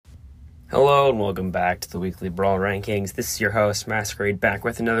Hello and welcome back to the weekly Brawler Rankings. This is your host, Masquerade, back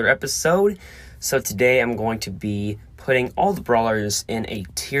with another episode. So today I'm going to be putting all the Brawlers in a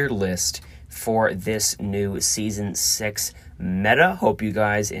tier list for this new Season 6 meta. Hope you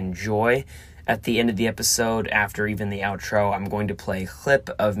guys enjoy. At the end of the episode, after even the outro, I'm going to play a clip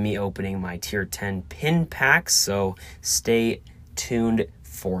of me opening my tier 10 pin packs, so stay tuned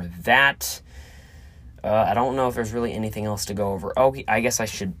for that. I don't know if there's really anything else to go over. Oh, I guess I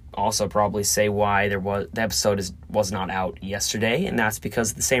should also probably say why the episode was not out yesterday, and that's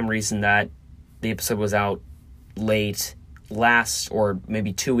because of the same reason that the episode was out late last or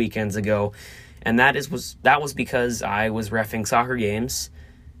maybe 2 weekends ago, and that was because I was reffing soccer games,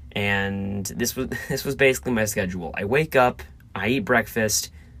 and this was basically my schedule. I wake up, I eat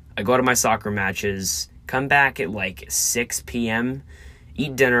breakfast, I go to my soccer matches, come back at like 6 p.m.,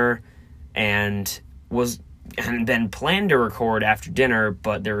 eat dinner, and then planned to record after dinner,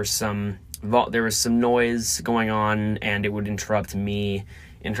 but there was some noise going on, and it would interrupt my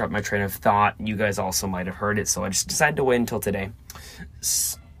train of thought. You guys also might have heard it, so I just decided to wait until today.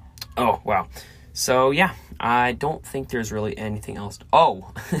 Oh, wow. So, yeah, I don't think there's really anything else.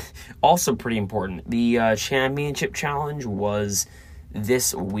 Also pretty important, the championship challenge was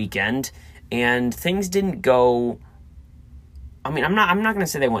this weekend, and things didn't go... I'm not going to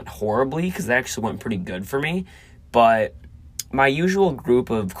say they went horribly, because they actually went pretty good for me, but my usual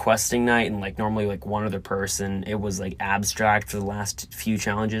group of questing night and normally one other person, it was abstract for the last few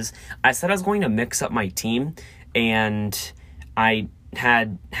challenges. I said I was going to mix up my team, and I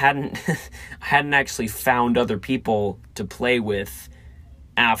hadn't actually found other people to play with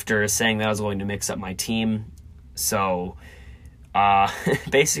after saying that I was going to mix up my team. So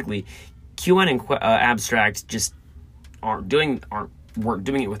basically QN and abstract just weren't doing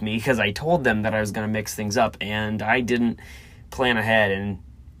it with me, because I told them that I was going to mix things up, and I didn't plan ahead and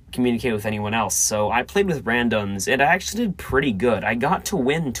communicate with anyone else. So I played with randoms, and I actually did pretty good. I got to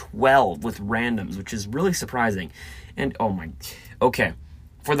win 12 with randoms, which is really surprising. And okay,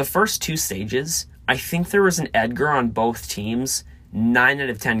 for the first two stages, I think there was an Edgar on both teams 9 out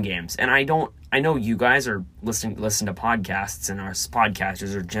of 10 games. And I know you guys are listen to podcasts, and our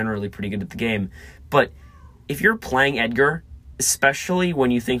podcasters are generally pretty good at the game, but if you're playing Edgar, especially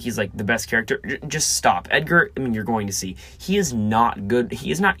when you think he's the best character, just stop. Edgar, you're going to see, he is not good.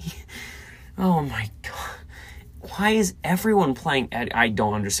 Oh my god. Why is everyone playing Edgar? I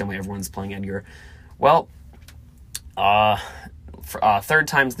don't understand why everyone's playing Edgar. Well, third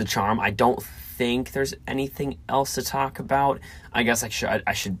time's the charm. I don't think there's anything else to talk about. I guess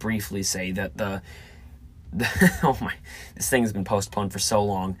I should briefly say that this thing has been postponed for so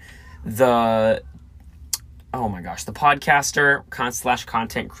long. Oh my gosh, the podcaster /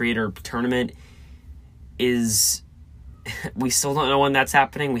 content creator tournament is... We still don't know when that's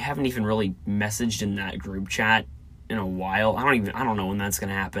happening. We haven't even really messaged in that group chat in a while. I don't know when that's going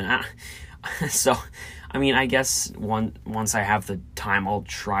to happen. So, I guess once I have the time, I'll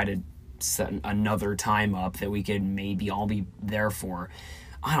try to set another time up that we could maybe all be there for.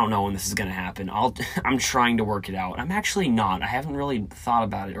 I don't know when this is going to happen. I'm trying to work it out. I'm actually not. I haven't really thought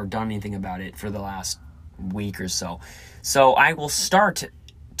about it or done anything about it for the last week or so. So I will start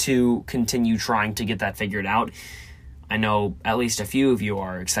to continue trying to get that figured out. I know at least a few of you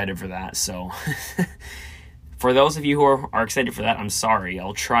are excited for that, so for those of you who are excited for that, I'm sorry.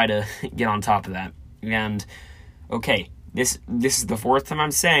 I'll try to get on top of that. And okay, this is the fourth time I'm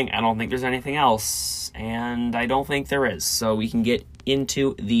saying I don't think there's anything else, and I don't think there is. So we can get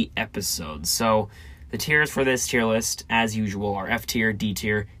into the episode. So the tiers for this tier list, as usual, are F tier, D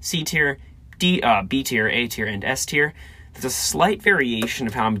tier, C tier, B tier, A tier, and S tier. There's a slight variation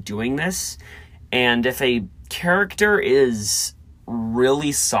of how I'm doing this, and if a character is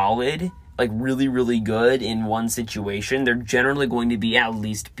really solid, really, really good in one situation, they're generally going to be at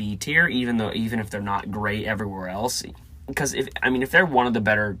least B tier, even if they're not great everywhere else. Because if they're one of the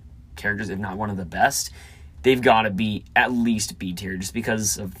better characters, if not one of the best, they've got to be at least B tier, just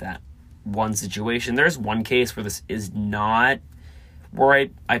because of that one situation. There's one case where this is not... where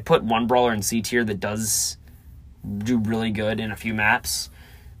I put one brawler in C tier that does do really good in a few maps,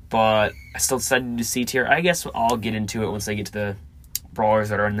 but I still decided to do C tier. I guess I'll get into it once I get to the brawlers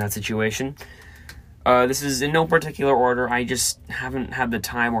that are in that situation. This is in no particular order. I just haven't had the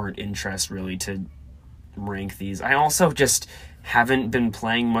time or interest really to rank these. I also just haven't been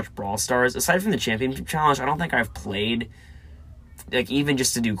playing much Brawl Stars. Aside from the championship challenge, I don't think I've played even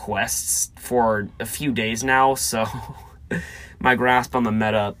just to do quests for a few days now, so my grasp on the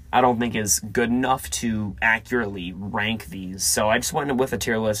meta, I don't think is good enough to accurately rank these. So I just went with a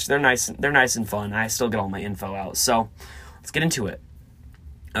tier list. They're nice and fun. I still get all my info out. So let's get into it.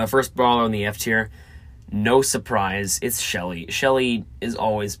 First brawler in the F tier, no surprise, it's Shelly. Shelly is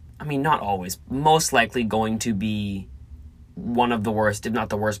always, I mean, not always, most likely going to be one of the worst, if not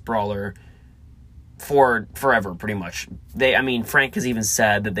the worst brawler for forever, pretty much. Frank has even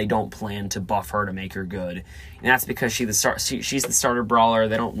said that they don't plan to buff her to make her good. And that's because she's the starter brawler.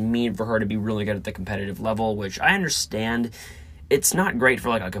 They don't mean for her to be really good at the competitive level, which I understand. It's not great for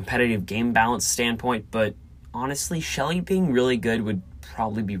like a competitive game balance standpoint, but honestly, Shelly being really good would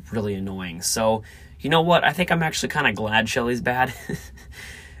probably be really annoying. So, you know what? I think I'm actually kind of glad Shelly's bad.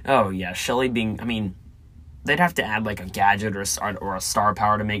 Oh yeah, Shelly being, they'd have to add like a gadget or a star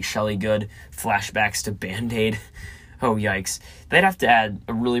power to make Shelly good. Flashbacks to Band-Aid. Oh yikes. They'd have to add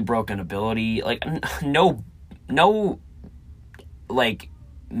a really broken ability. Like no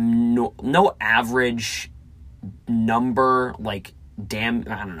average number, like I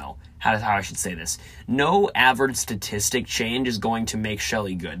don't know how I should say this. No average statistic change is going to make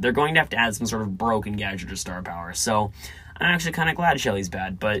Shelly good. They're going to have to add some sort of broken gadget or star power. So I'm actually kind of glad Shelly's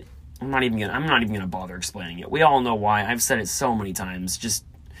bad, but I'm not even gonna bother explaining it. We all know why. I've said it so many times. Just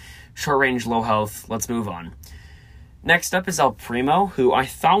short range, low health. Let's move on. Next up is El Primo, who I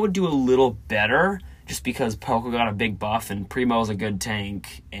thought would do a little better just because Poco got a big buff and Primo's a good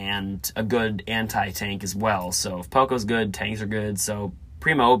tank and a good anti-tank as well. So if Poco's good, tanks are good. So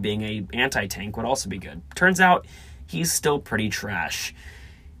Primo being a anti-tank would also be good. Turns out he's still pretty trash.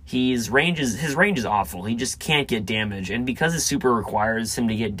 His range is awful. He just can't get damage, and because his super requires him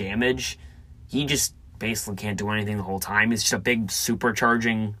to get damage, he just basically can't do anything the whole time. He's just a big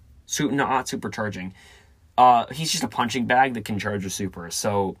supercharging. Not supercharging. He's just a punching bag that can charge a super,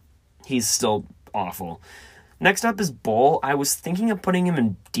 so he's still awful. Next up is Bull. I was thinking of putting him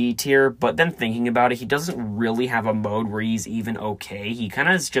in D tier, but then thinking about it, he doesn't really have a mode where he's even okay. He kind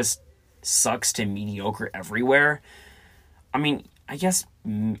of just sucks to mediocre everywhere. I mean, I guess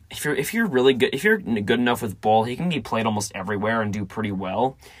if you're really good, if you're good enough with Bull, he can be played almost everywhere and do pretty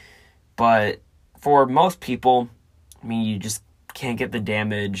well. But for most people, I mean, you just can't get the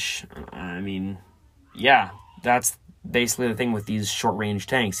damage. I mean, yeah, that's basically the thing with these short range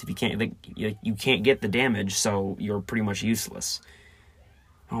tanks. If you can't, you can't get the damage, so you're pretty much useless.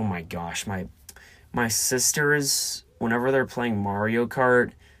 Oh my gosh, my sisters, whenever they're playing Mario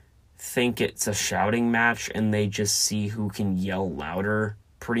Kart, think it's a shouting match and they just see who can yell louder,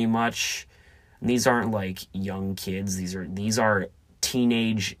 pretty much. And these aren't like young kids, these are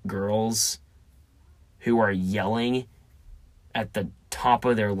teenage girls who are yelling at the top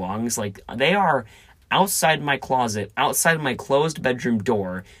of their lungs. Like, they are outside my closet, outside my closed bedroom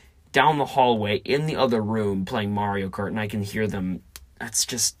door, down the hallway, in the other room, playing Mario Kart, and I can hear them. That's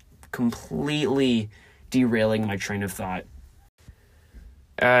just completely derailing my train of thought.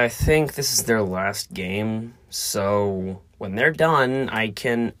 I think this is their last game, so when they're done, I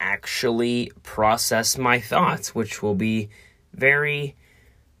can actually process my thoughts, which will be very,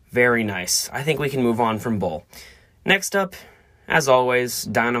 very nice. I think we can move on from Bull. Next up, as always,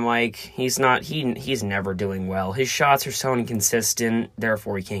 Dynamite. He's never doing well. His shots are so inconsistent,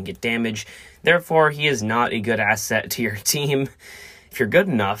 therefore he can't get damage. Therefore, he is not a good asset to your team. If you're good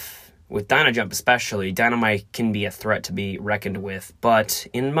enough, with Dynajump especially, Dynamite can be a threat to be reckoned with, but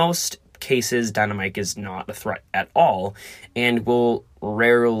in most cases, Dynamite is not a threat at all, and will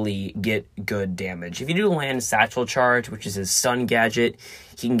rarely get good damage. If you do land Satchel Charge, which is his stun gadget,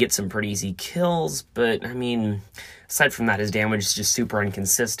 he can get some pretty easy kills, but, I mean, aside from that, his damage is just super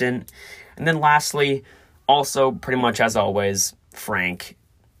inconsistent. And then lastly, also, pretty much as always, Frank.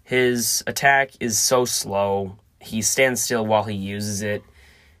 His attack is so slow, he stands still while he uses it,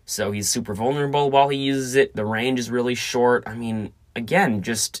 so he's super vulnerable while he uses it. The range is really short. I mean, again,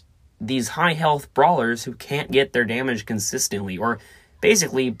 just these high health brawlers who can't get their damage consistently, or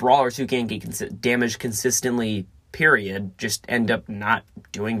basically brawlers who can't get damage consistently, period, just end up not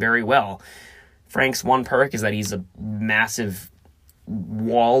doing very well. Frank's one perk is that he's a massive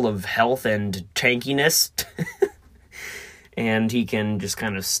wall of health and tankiness, and he can just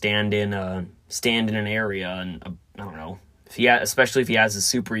kind of stand in an area, and I don't know. Especially if he has a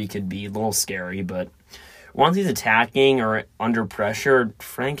super, he could be a little scary, but once he's attacking or under pressure,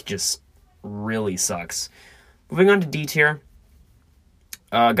 Frank just really sucks. Moving on to D tier.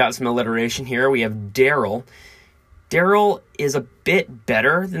 Got some alliteration here. We have Daryl. Daryl is a bit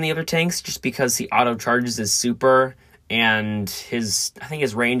better than the other tanks just because he auto-charges his super, and I think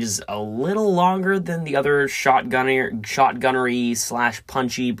his range is a little longer than the other shotgunnery /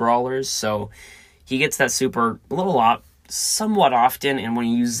 punchy brawlers, so he gets that super somewhat often, and when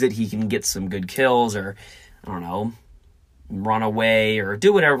he uses it, he can get some good kills, or, I don't know, run away, or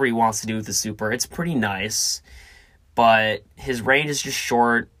do whatever he wants to do with the super. It's pretty nice, but his range is just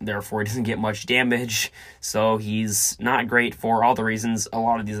short, therefore he doesn't get much damage, so he's not great for all the reasons a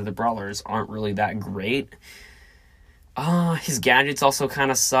lot of these other brawlers aren't really that great. His gadgets also kind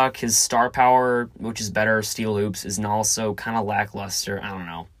of suck. His star power, which is better, Steel Hoops, is also kind of lackluster. I don't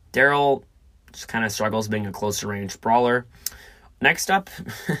know. Daryl just kind of struggles being a closer range brawler. Next up,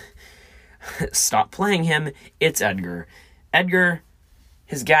 stop playing him, it's Edgar. Edgar,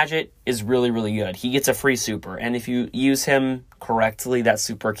 his gadget is really, really good. He gets a free super, and if you use him correctly, that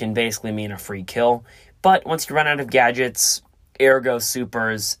super can basically mean a free kill. But once you run out of gadgets, ergo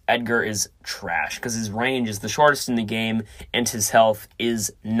supers, Edgar is trash, because his range is the shortest in the game, and his health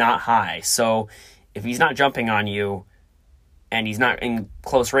is not high. So, if he's not jumping on you, and he's not in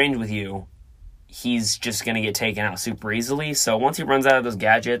close range with you, he's just going to get taken out super easily. So, once he runs out of those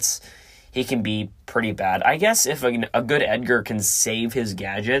gadgets, he can be pretty bad. I guess if a good Edgar can save his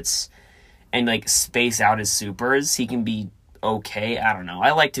gadgets and, like, space out his supers, he can be okay. I don't know.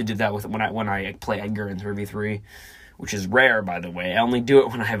 I like to do that when I play Edgar in 3v3. Which is rare, by the way. I only do it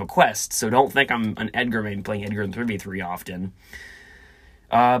when I have a quest, so don't think I'm an Edgar main playing Edgar in 3v3 often.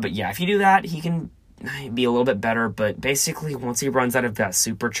 But yeah, if you do that, he can be a little bit better, but basically, once he runs out of that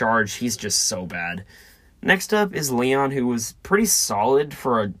supercharge, he's just so bad. Next up is Leon, who was pretty solid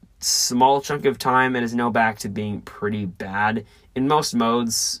for a small chunk of time and is now back to being pretty bad. In most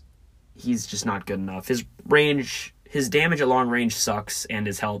modes, he's just not good enough. His damage at long range sucks, and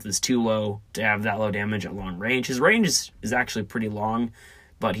his health is too low to have that low damage at long range. His range is actually pretty long,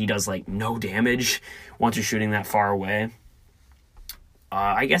 but he does, like, no damage once you're shooting that far away.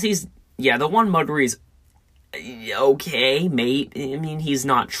 I guess the one mode where he's okay, mate. I mean, he's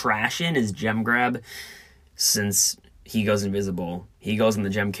not trashing his gem grab, since he goes invisible. He goes in the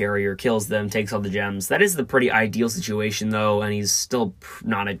gem carrier, kills them, takes all the gems. That is the pretty ideal situation, though, and he's still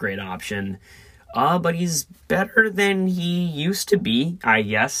not a great option. But he's better than he used to be, I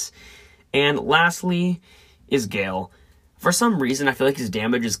guess. And lastly is Gale. For some reason, I feel like his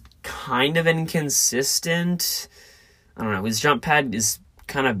damage is kind of inconsistent. I don't know, his jump pad is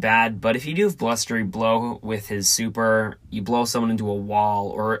kind of bad, but if you do Blustery Blow with his super, you blow someone into a wall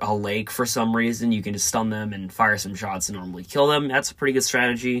or a lake for some reason, you can just stun them and fire some shots and normally kill them. That's a pretty good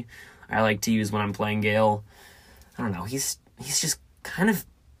strategy I like to use when I'm playing Gale. I don't know, he's just kind of,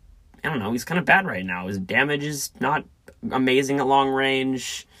 I don't know, he's kind of bad right now. His damage is not amazing at long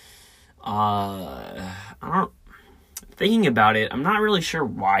range. Thinking about it, I'm not really sure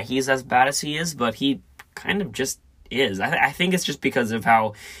why he's as bad as he is, but he kind of just is. I think it's just because of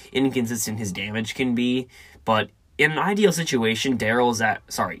how inconsistent his damage can be, but in an ideal situation, Gale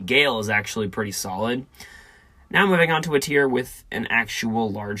is actually pretty solid. Now moving on to a tier with an actual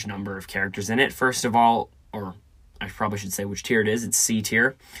large number of characters in it. First of all, or I probably should say which tier it is, it's C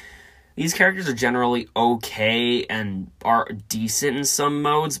tier. These characters are generally okay and are decent in some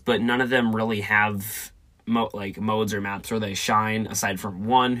modes, but none of them really have modes or maps where they shine, aside from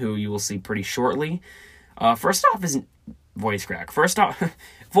one, who you will see pretty shortly. First off is Voice Crack.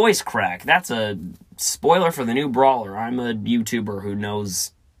 Voice Crack. That's a spoiler for the new Brawler. I'm a YouTuber who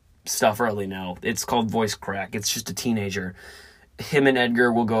knows stuff early now. It's called Voice Crack. It's just a teenager. Him and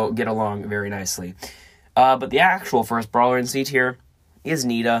Edgar will get along very nicely. But the actual first Brawler in C tier is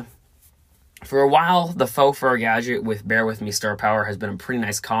Nita. For a while, the faux fur gadget with Bear With Me Star Power has been a pretty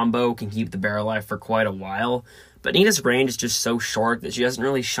nice combo, can keep the bear alive for quite a while, but Nita's range is just so short that she doesn't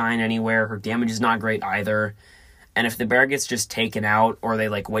really shine anywhere. Her damage is not great either, and if the bear gets just taken out, or they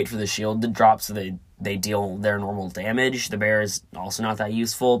wait for the shield to drop so they deal their normal damage, the bear is also not that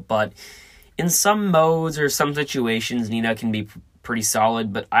useful. But in some modes or some situations, Nita can be pretty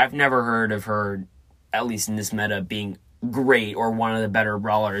solid, but I've never heard of her, at least in this meta, being great or one of the better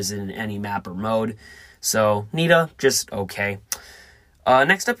brawlers in any map or mode. So Nita, just okay.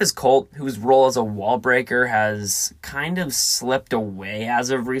 Next up is Colt, whose role as a wall breaker has kind of slipped away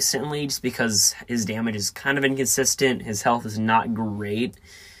as of recently, just because his damage is kind of inconsistent, his health is not great.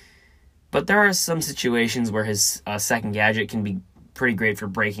 But there are some situations where his second gadget can be pretty great for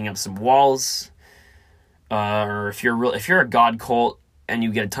breaking up some walls. Or if you're a God Colt and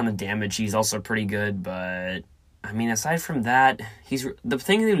you get a ton of damage, he's also pretty good, but I mean, aside from that, the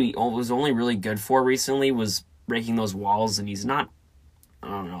thing that he was only really good for recently was breaking those walls, and he's not, I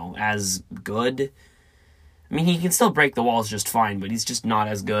don't know, as good. I mean, he can still break the walls just fine, but he's just not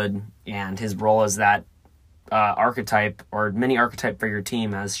as good, and his role as that archetype, or mini archetype for your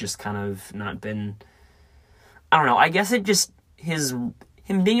team, has just kind of not been, I don't know, I guess it just, him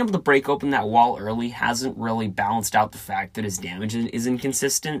being able to break open that wall early hasn't really balanced out the fact that his damage is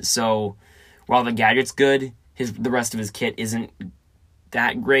inconsistent, so while the gadget's good, the rest of his kit isn't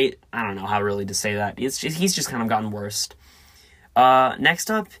that great. I don't know how really to say that. He's just kind of gotten worse.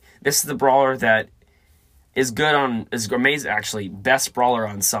 Next up, this is the brawler that is amazing, actually, best brawler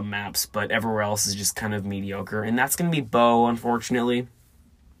on some maps, but everywhere else is just kind of mediocre, and that's going to be Bo, unfortunately.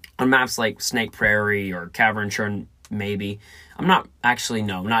 On maps like Snake Prairie or Cavern Churn, maybe. not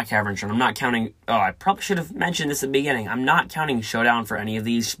Cavern Churn. I'm not counting, I probably should have mentioned this at the beginning. I'm not counting Showdown for any of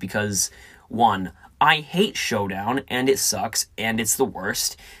these because, one, I hate Showdown, and it sucks, and it's the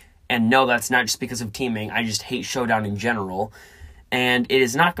worst. And no, that's not just because of teaming. I just hate Showdown in general. And it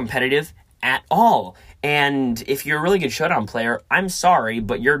is not competitive at all. And if you're a really good Showdown player, I'm sorry,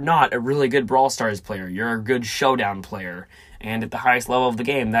 but you're not a really good Brawl Stars player. You're a good Showdown player. And at the highest level of the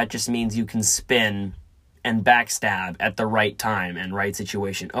game, that just means you can spin and backstab at the right time and right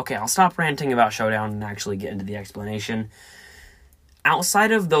situation. Okay, I'll stop ranting about Showdown and actually get into the explanation.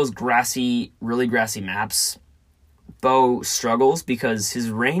 Outside of those really grassy maps, Bo struggles because his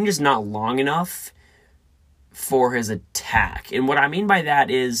range is not long enough for his attack. And what I mean by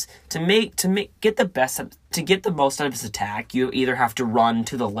that is to get the most out of his attack, you either have to run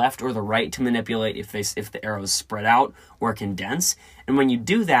to the left or the right to manipulate if the arrows spread out or condense. And when you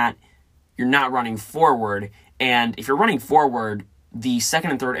do that, you're not running forward. And if you're running forward, the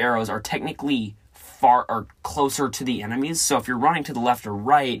second and third arrows are technically far or closer to the enemies. So if you're running to the left or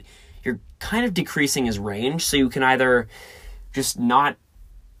right, you're kind of decreasing his range. So you can either just not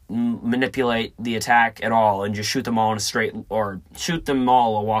manipulate the attack at all and just shoot them all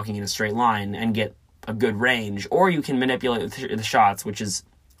while walking in a straight line and get a good range, or you can manipulate the shots, which is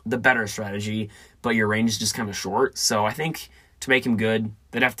the better strategy, but your range is just kind of short. So I think to make him good,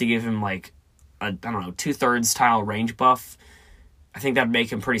 they'd have to give him like a 2/3 tile range buff. I think that'd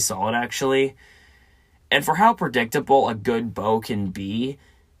make him pretty solid, actually. And for how predictable a good Bo can be,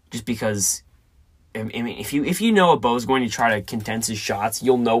 just because, I mean, if you know a Bo's going to try to condense his shots,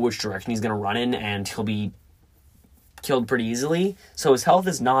 you'll know which direction he's going to run in, and he'll be killed pretty easily. So his health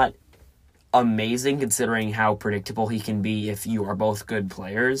is not amazing, considering how predictable he can be if you are both good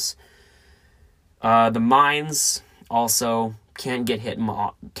players. The mines also can't get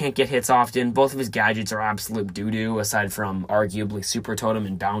hits often. Both of his gadgets are absolute doo-doo, aside from arguably Super Totem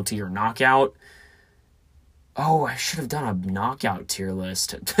and Bounty or Knockout. Oh, I should have done a Knockout tier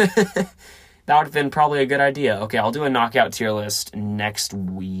list. That would have been probably a good idea. Okay, I'll do a Knockout tier list next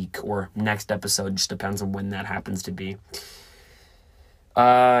week or next episode. Just depends on when that happens to be.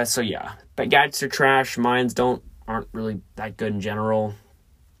 So yeah. But gadgets are trash. Mines aren't really that good in general.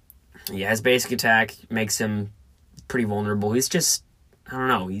 Yeah, his basic attack makes him pretty vulnerable. He's just, I don't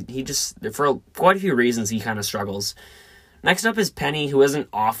know. He just, for quite a few reasons, he kind of struggles. Next up is Penny, who isn't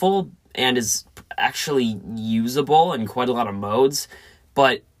awful and is actually usable in quite a lot of modes.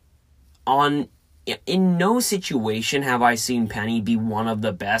 But in no situation have I seen Penny be one of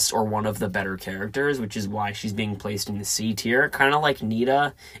the best or one of the better characters, which is why she's being placed in the C tier, kind of like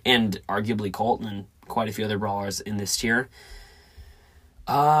Nita and arguably Colt and quite a few other brawlers in this tier.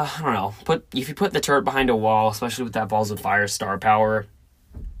 I don't know. If you put the turret behind a wall, especially with that Balls of Fire star power,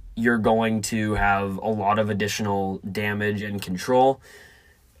 you're going to have a lot of additional damage and control,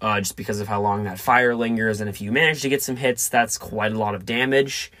 just because of how long that fire lingers, and if you manage to get some hits, that's quite a lot of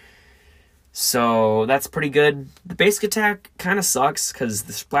damage. So that's pretty good. The basic attack kind of sucks because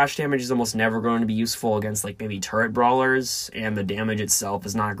the splash damage is almost never going to be useful against like maybe turret brawlers, and the damage itself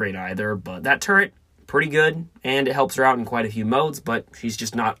is not great either, but that turret, pretty good, and it helps her out in quite a few modes, but she's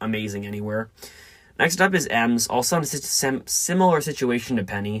just not amazing anywhere. Next up is Ems, also in a similar situation to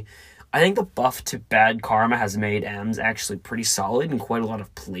Penny. I think the buff to Bad Karma has made Ems actually pretty solid in quite a lot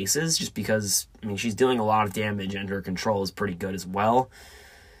of places, just because, I mean, she's dealing a lot of damage and her control is pretty good as well.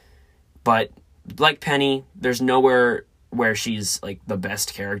 But like Penny, there's nowhere where she's like the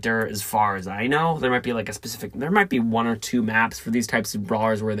best character as far as I know. There might be one or two maps for these types of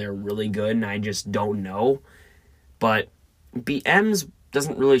brawlers where they're really good and I just don't know. But BM's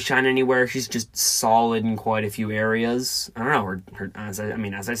doesn't really shine anywhere. She's just solid in quite a few areas. I don't know, as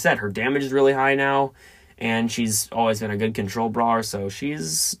I said, her damage is really high now, and she's always been a good control brawler, so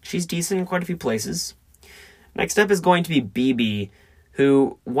she's decent in quite a few places. Next up is going to be BB,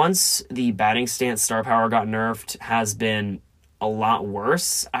 who, once the batting stance star power got nerfed, has been a lot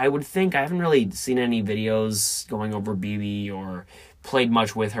worse. I would think, I haven't really seen any videos going over BB or played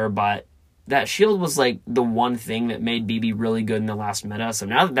much with her, but that shield was like the one thing that made BB really good in the last meta. So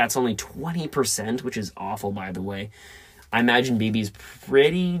now that that's only 20%, which is awful, by the way, I imagine BB's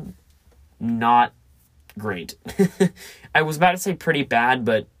pretty not great. I was about to say pretty bad,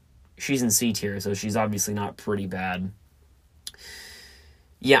 but she's in C tier, so she's obviously not pretty bad.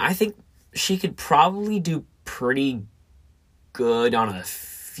 Yeah, I think she could probably do pretty good on a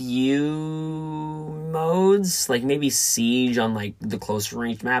few modes, like maybe Siege on like the closer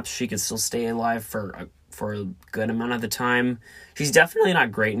range maps. She could still stay alive for a good amount of the time. She's definitely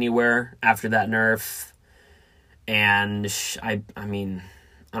not great anywhere after that nerf. And I mean,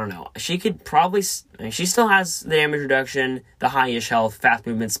 I don't know. She could probably... she still has the damage reduction, the high-ish health, fast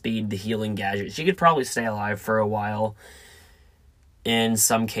movement speed, the healing gadget. She could probably stay alive for a while. In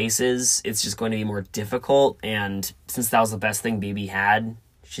some cases, it's just going to be more difficult. And since that was the best thing BB had,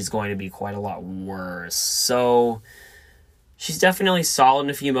 she's going to be quite a lot worse. So she's definitely solid in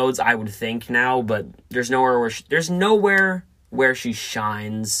a few modes, I would think now. But there's nowhere where she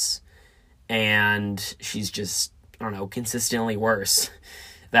shines. And she's just, I don't know, consistently worse.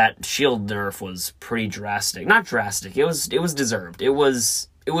 That shield nerf was pretty drastic. Not drastic. It was deserved. It was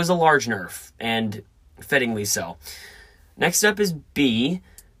a large nerf, and fittingly so. Next up is B,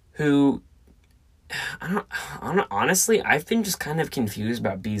 who honestly, I've been just kind of confused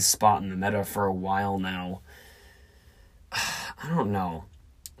about B's spot in the meta for a while now. I don't know.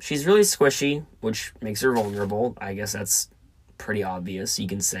 She's really squishy, which makes her vulnerable. I guess that's pretty obvious. You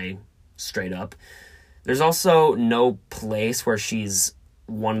can say straight up. There's also no place where she's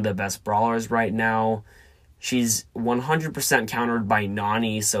one of the best brawlers right now. She's 100% countered by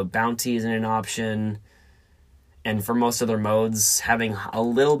Nani, so bounty isn't an option. And for most other modes, having a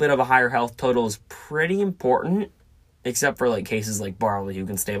little bit of a higher health total is pretty important, except for like cases like Brawler, who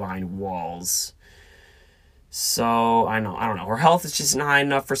can stay behind walls. So I don't know. Her health is just not high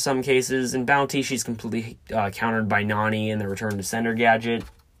enough for some cases. In bounty, she's completely countered by Nani and the return to sender gadget.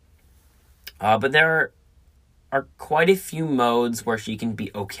 But there are quite a few modes where she can be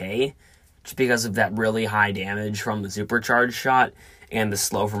okay, just because of that really high damage from the supercharge shot and the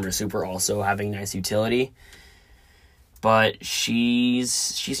slow from her super also having nice utility. But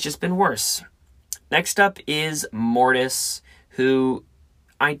she's just been worse. Next up is Mortis, who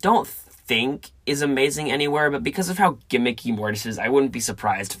I don't think is amazing anywhere, but because of how gimmicky Mortis is, I wouldn't be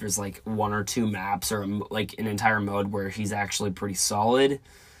surprised if there's like one or two maps or like an entire mode where he's actually pretty solid.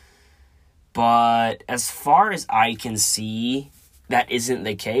 But as far as I can see, that isn't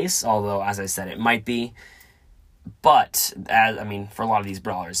the case, although, as I said, it might be. But, for a lot of these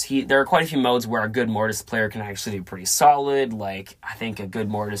brawlers, there are quite a few modes where a good Mortis player can actually be pretty solid. Like, I think a good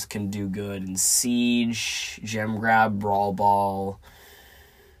Mortis can do good in Siege, Gem Grab, Brawl Ball.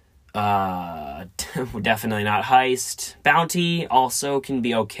 Definitely not Heist. Bounty also can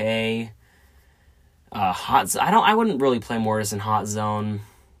be okay. I wouldn't really play Mortis in Hot Zone.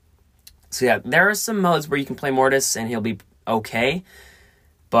 So yeah, there are some modes where you can play Mortis and he'll be okay,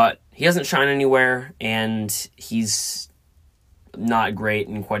 but he doesn't shine anywhere, and he's not great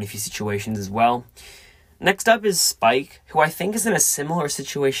in quite a few situations as well. Next up is Spike, who I think is in a similar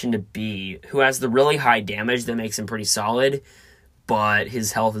situation to B, who has the really high damage that makes him pretty solid, but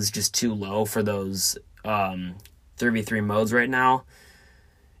his health is just too low for those 3v3 modes right now.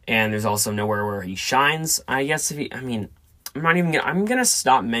 And there's also nowhere where he shines. I guess I'm gonna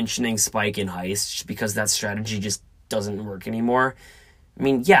stop mentioning Spike in Heist just because that strategy just doesn't work anymore. I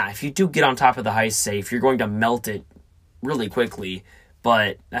mean, yeah, if you do get on top of the Heist safe, you're going to melt it really quickly,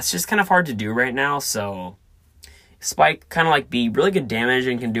 but that's just kind of hard to do right now. So Spike, kind of like B, really good damage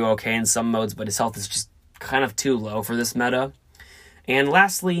and can do okay in some modes, but his health is just kind of too low for this meta. And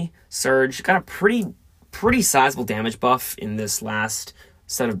lastly, Surge got a pretty sizable damage buff in this last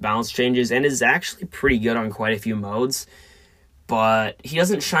set of balance changes and is actually pretty good on quite a few modes. But he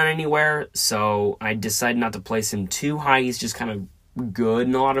doesn't shine anywhere, so I decided not to place him too high. He's just kind of good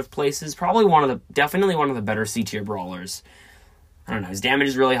in a lot of places. Definitely one of the better C-tier brawlers. I don't know, his damage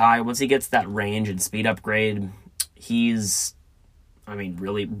is really high. Once he gets that range and speed upgrade, he's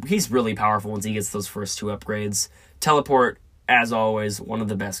really powerful once he gets those first two upgrades. Teleport, as always, one of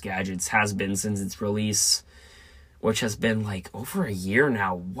the best gadgets, has been since its release, which has been like over a year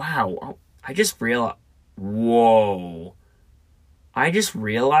now. Wow. I just realized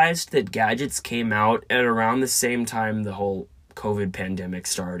that gadgets came out at around the same time the whole COVID pandemic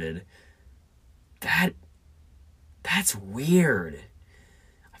started. That's weird.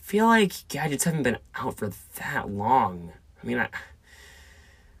 I feel like gadgets haven't been out for that long. I mean,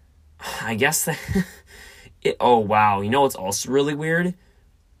 I guess that... oh, wow. You know what's also really weird?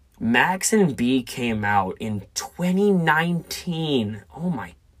 Max and B came out in 2019.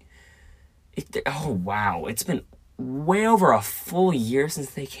 Oh, wow. It's been way over a full year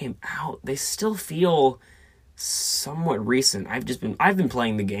since they came out. They still feel somewhat recent. I've been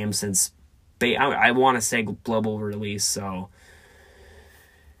playing the game since I want to say global release, so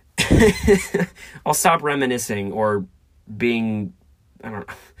I'll stop reminiscing or being, I don't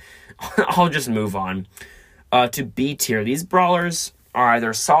know. I'll just move on. To B tier, these brawlers are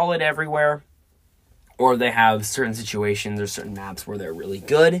either solid everywhere, or they have certain situations or certain maps where they're really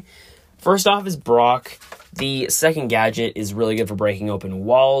good. First off is Brock. The second gadget is really good for breaking open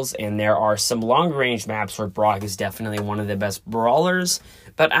walls, and there are some long-range maps where Brock is definitely one of the best brawlers.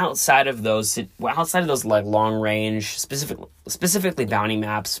 But outside of those like long-range, specifically bounty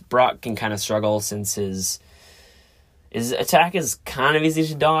maps, Brock can kind of struggle since his attack is kind of easy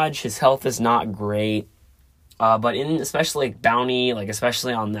to dodge. His health is not great. But in especially like bounty, like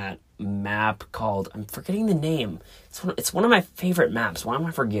especially on that map called, I'm forgetting the name. It's one of my favorite maps. Why am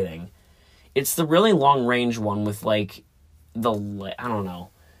I forgetting? It's the really long range one with like I don't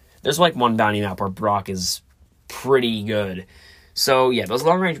know. There's like one bounty map where Brock is pretty good. So yeah, those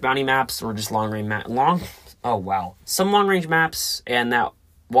long range bounty maps or just some long range maps and that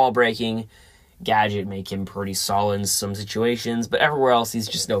wall breaking gadget make him pretty solid in some situations, but everywhere else he's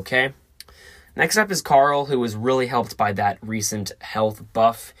just okay. Next up is Carl, who was really helped by that recent health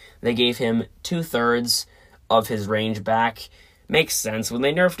buff. They gave him 2/3 of his range back. Makes sense. When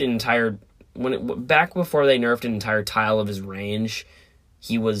they nerfed back before they nerfed an entire tile of his range,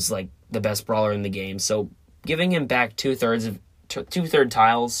 he was like the best brawler in the game. So giving him back 2/3 of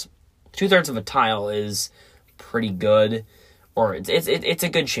a tile is pretty good, or it's a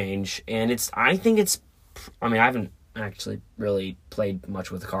good change, and I haven't actually really played much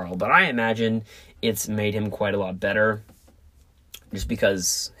with Carl, but I imagine it's made him quite a lot better just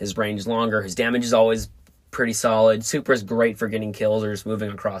because his range is longer, his damage is always pretty solid. Super is great for getting kills or just moving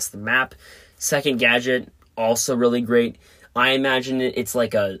across the map. Second gadget, also really great. I imagine it's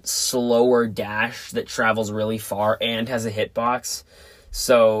like a slower dash that travels really far and has a hitbox.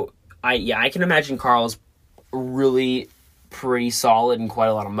 So I can imagine Carl's really pretty solid in quite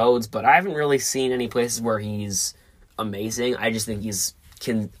a lot of modes, but I haven't really seen any places where he's amazing. I just think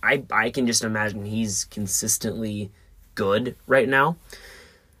I can just imagine he's consistently good right now.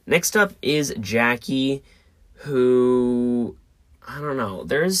 Next up is Jackie, who, I don't know,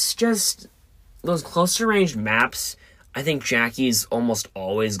 there's just those closer range maps. I think Jackie's almost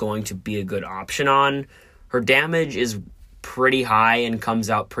always going to be a good option on. Her damage is pretty high and comes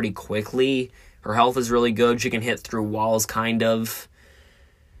out pretty quickly. Her health is really good. She can hit through walls, kind of.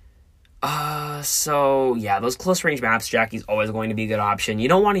 So yeah, those close range maps, Jackie's always going to be a good option. You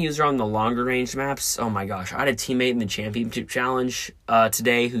don't want to use her on the longer range maps. Oh my gosh, I had a teammate in the championship challenge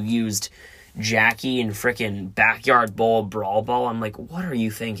today who used Jackie in frickin' Backyard Bowl Brawl Ball. I'm like, what are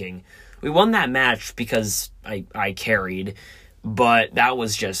you thinking? We won that match because I carried, but that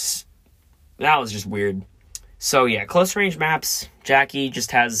was just weird. So yeah, close range maps, Jackie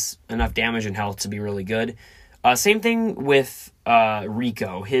just has enough damage and health to be really good. Same thing with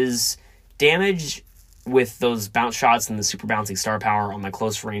Rico. His damage with those bounce shots and the super bouncing star power on the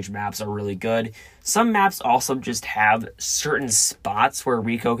close range maps are really good. Some maps also just have certain spots where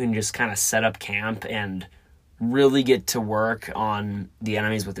Rico can just kind of set up camp and really get to work on the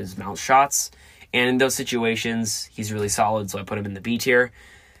enemies with his bounce shots. And in those situations, he's really solid, so I put him in the B tier.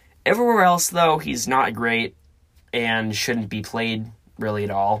 Everywhere else, though, he's not great and shouldn't be played really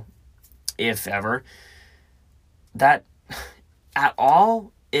at all, if ever. That, at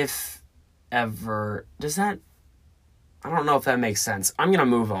all, if ever, does that, I don't know if that makes sense. I'm going to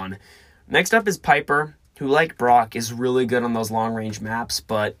move on. Next up is Piper, who, like Brock, is really good on those long-range maps,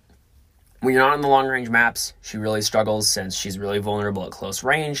 but when you're not on the long-range maps, she really struggles since she's really vulnerable at close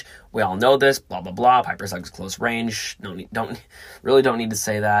range. We all know this, blah, blah, blah. Piper sucks at close range. Don't need to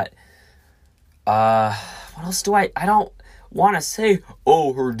say that. What else I don't want to say,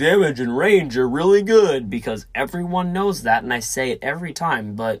 oh, her damage and range are really good, because everyone knows that, and I say it every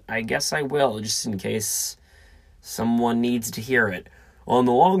time, but I guess I will, just in case someone needs to hear it. On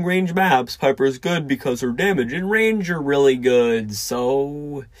the long-range maps, Piper's good because her damage and range are really good,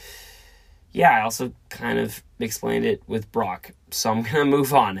 so yeah, I also kind of explained it with Brock, so I'm gonna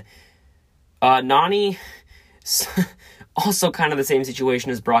move on. Nani, also kind of the same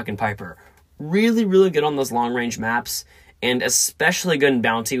situation as Brock and Piper. Really, really good on those long-range maps, and especially good in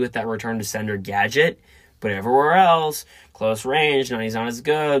Bounty with that Return to Sender gadget. But everywhere else, close range, Nani's not as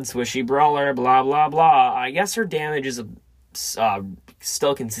good, swishy brawler, blah, blah, blah. I guess her damage is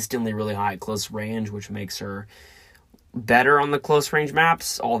still consistently really high at close range, which makes her better on the close range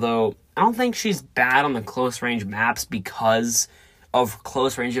maps, although I don't think she's bad on the close range maps because of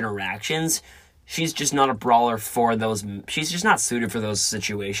close range interactions. She's just not a brawler for those. She's just not suited for those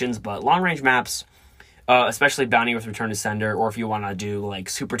situations. But long range maps, especially Bounty with Return to Sender, or if you want to do like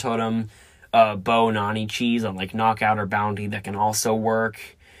Super Totem, Bow, Nani, Cheese on like Knockout or Bounty, that can also work.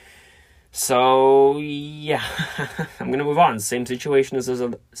 So yeah, I'm gonna move on. Same situation as those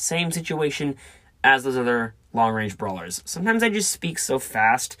other long-range brawlers. Sometimes I just speak so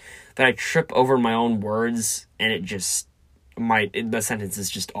fast that I trip over my own words, and the sentences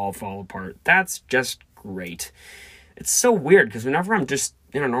just all fall apart. That's just great. It's so weird, because whenever I'm just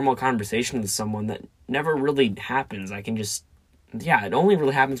in a normal conversation with someone, that never really happens. It only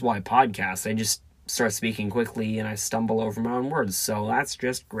really happens while I podcast. I just start speaking quickly, and I stumble over my own words, so that's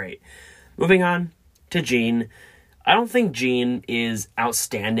just great. Moving on to Jean. I don't think Jean is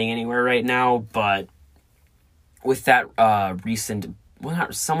outstanding anywhere right now, but with that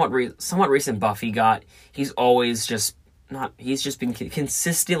somewhat recent buff he got, he's just been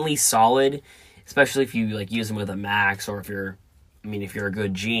consistently solid, especially if you use him with a max, or if you're a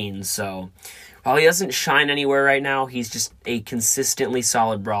good Jean. So while he doesn't shine anywhere right now, he's just a consistently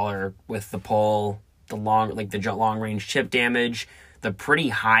solid brawler with the pull, the long range chip damage, the pretty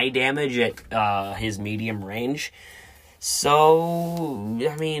high damage at his medium range. So,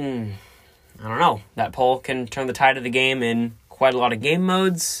 I don't know. That pull can turn the tide of the game in quite a lot of game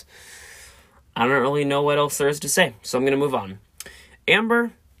modes. I don't really know what else there is to say, so I'm going to move on.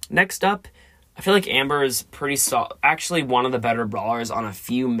 Amber, next up. I feel like Amber is pretty actually one of the better brawlers on a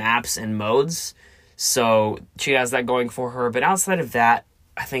few maps and modes. So, she has that going for her. But outside of that,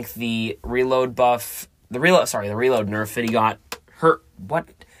 I think the reload nerf that he got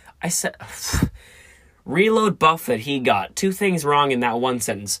reload buff that he got. Two things wrong in that one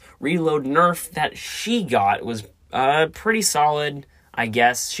sentence. Reload nerf that she got was pretty solid, I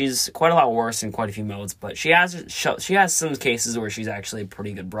guess. She's quite a lot worse in quite a few modes, but she has some cases where she's actually a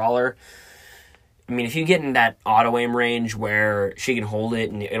pretty good brawler. If you get in that auto-aim range where she can hold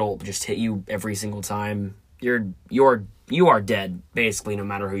it and it'll just hit you every single time, you are dead, basically, no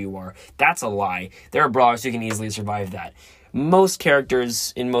matter who you are. That's a lie. There are brawlers who can easily survive that. Most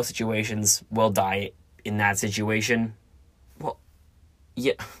characters in most situations will die in that situation. Well,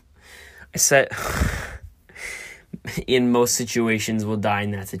 yeah. I said in most situations will die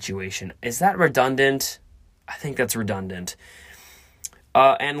in that situation. Is that redundant? I think that's redundant.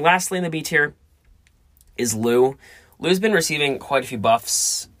 And lastly in the B tier is Lou. Lou's been receiving quite a few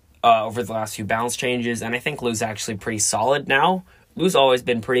buffs over the last few balance changes, and I think Lou's actually pretty solid now. Lou's always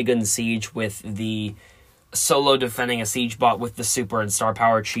been pretty good in Siege with the solo defending a Siege bot with the super and star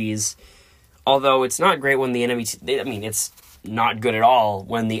power cheese. Although it's not great when the enemy... it's not good at all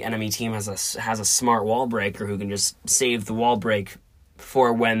when the enemy team has a smart wall breaker who can just save the wall break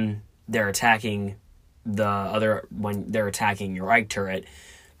for when they're attacking your Ike turret.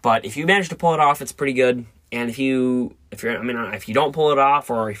 But if you manage to pull it off, it's pretty good. And if you don't pull it off,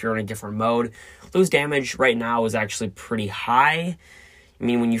 or if you're in a different mode, Lou's damage right now is actually pretty high.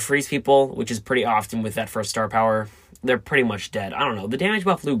 When you freeze people, which is pretty often with that first star power, they're pretty much dead. I don't know. The damage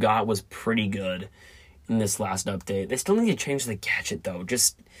buff Lou got was pretty good in this last update. They still need to change the gadget, though.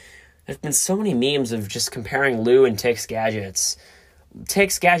 There's been so many memes of just comparing Lou and Tick's gadgets.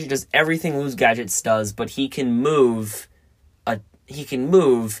 Tick's gadget does everything Lou's gadgets does, but he can move, he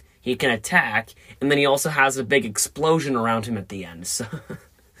can attack, and then he also has a big explosion around him at the end. So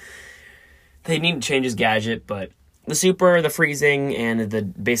they need to change his gadget, but the super, the freezing, and the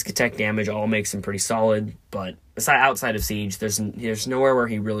basic attack damage all makes him pretty solid, but outside of Siege, there's nowhere where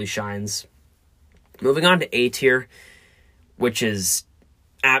he really shines. Moving on to A tier, which is...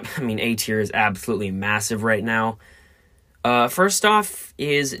 A tier is absolutely massive right now. First off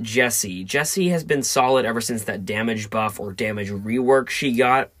is Jessie. Jessie has been solid ever since that damage buff or damage rework she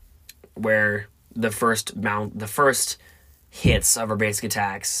got, where the first hits of her basic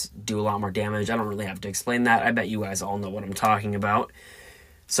attacks do a lot more damage. I don't really have to explain that. I bet you guys all know what I'm talking about.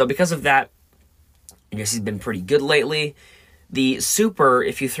 So because of that, Jessie's been pretty good lately. The super,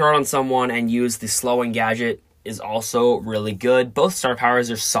 if you throw it on someone and use the slowing gadget, is also really good. Both star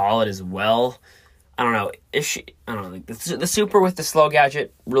powers are solid as well. I don't know. The super with the slow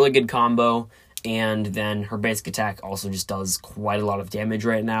gadget, really good combo. And then her basic attack also just does quite a lot of damage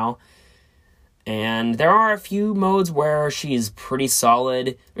right now. And there are a few modes where she's pretty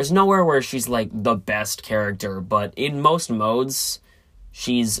solid. There's nowhere where she's the best character, but in most modes,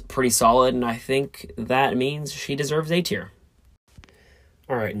 she's pretty solid, and I think that means she deserves A tier.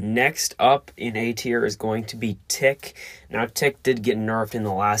 Alright, next up in A tier is going to be Tick. Now, Tick did get nerfed in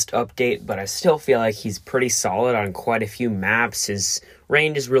the last update, but I still feel like he's pretty solid on quite a few maps. His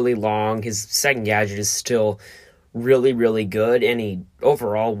range is really long, his second gadget is still really, really good, and he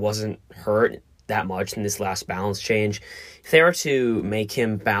overall wasn't hurt that much in this last balance change. If they were to make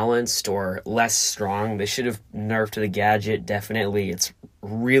him balanced or less strong, they should have nerfed the gadget, definitely. It's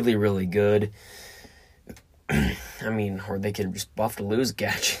really, really good. Or they could have just buffed Lou's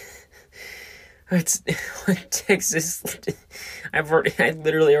gadget. I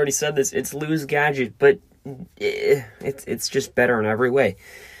literally already said this. It's Lou's gadget, but it's just better in every way.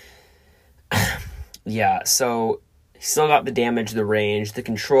 Yeah, so still got the damage, the range, the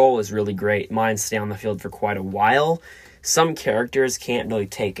control is really great. Mine stay on the field for quite a while. Some characters can't really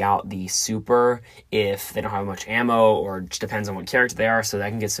take out the super if they don't have much ammo, or it just depends on what character they are, so that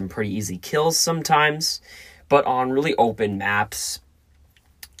can get some pretty easy kills sometimes. But on really open maps,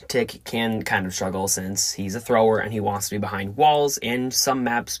 Tick can kind of struggle since he's a thrower and he wants to be behind walls, and some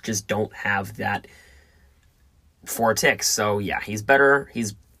maps just don't have that for Tick. So yeah, he's better.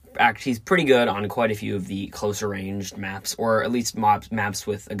 He's pretty good on quite a few of the closer ranged maps, or at least maps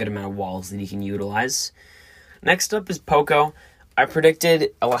with a good amount of walls that he can utilize. Next up is Poco. I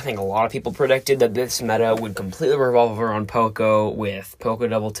think a lot of people predicted that this meta would completely revolve around Poco with Poco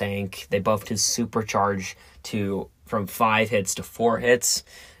Double Tank. They buffed his supercharge from 5 hits to 4 hits.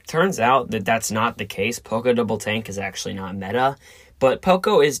 Turns out that that's not the case. Poco Double Tank is actually not meta, but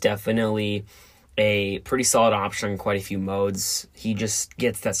Poco is definitely a pretty solid option in quite a few modes. He just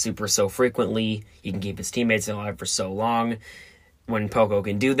gets that super so frequently. He can keep his teammates alive for so long. When Poco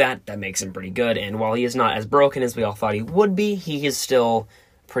can do that, that makes him pretty good. And while he is not as broken as we all thought he would be, he is still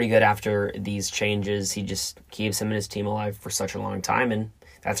pretty good after these changes. He just keeps him and his team alive for such a long time, and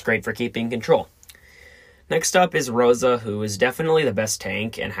that's great for keeping control. Next up is Rosa, who is definitely the best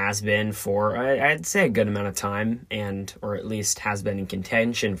tank and has been for, I'd say, a good amount of time, or at least has been in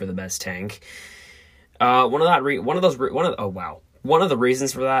contention for the best tank. One of the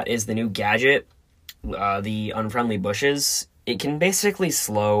reasons for that is the new gadget, the Unfriendly Bushes. It can basically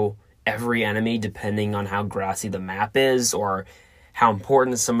slow every enemy depending on how grassy the map is, or how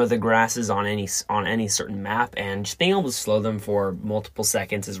important some of the grass is on any certain map, and just being able to slow them for multiple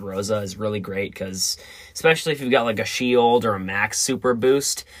seconds as Rosa is really great, because especially if you've got like a shield or a max super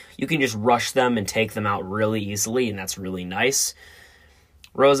boost, you can just rush them and take them out really easily, and that's really nice.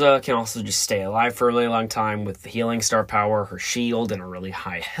 Rosa can also just stay alive for a really long time with the healing star power, her shield, and a really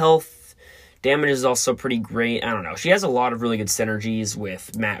high health. Damage is also pretty great. I don't know. She has a lot of really good synergies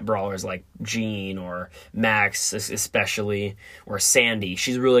with brawlers like Jean or Max, especially, or Sandy.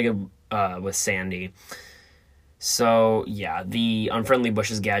 She's really good with Sandy. So, yeah, the Unfriendly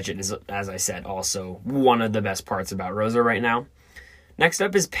Bushes gadget is, as I said, also one of the best parts about Rosa right now. Next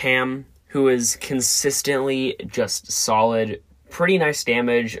up is Pam, who is consistently just solid, pretty nice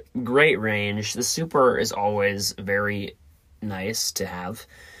damage, great range. The super is always very nice to have.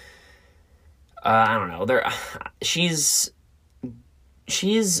 I don't know. She's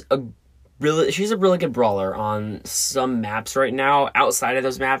a really good brawler on some maps right now. Outside of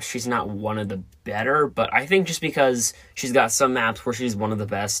those maps, she's not one of the better, but I think just because she's got some maps where she's one of the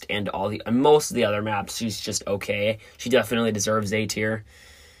best, and most of the other maps she's just okay, she definitely deserves A tier.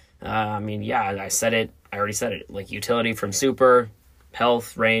 I already said it. Like, utility from super,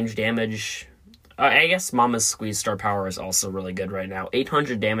 health, range, damage. I guess Mama's Squeeze Star Power is also really good right now.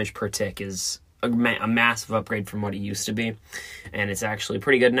 800 damage per tick is a massive upgrade from what it used to be, and it's actually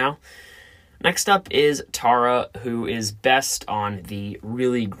pretty good now. Next up is Tara, who is best on the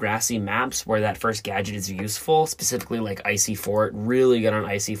really grassy maps where that first gadget is useful, specifically like Icy Fort. Really good on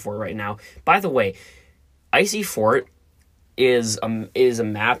Icy Fort right now. By the way, Icy Fort is a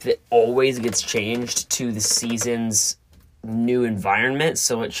map that always gets changed to the season's new environment,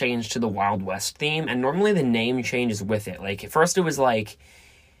 so it changed to the Wild West theme, and normally the name changes with it. Like, at first it was like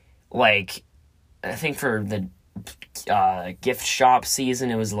I think for the gift shop season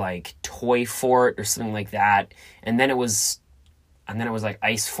it was like Toy Fort or something like that, and then it was like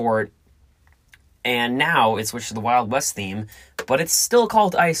Ice Fort, and now it switched to the Wild West theme, but it's still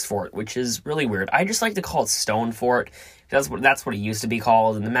called Ice Fort, which is really weird. I just like to call it Stone Fort. That's what it used to be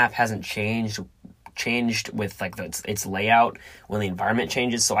called, and the map hasn't changed with like its layout when the environment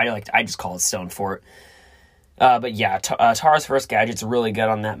changes, so I just call it Stone Fort. But yeah, Tara's first gadget's really good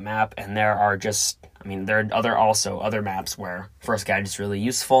on that map, and there are other maps where first gadget's really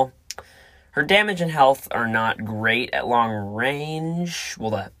useful. Her damage and health are not great at long range.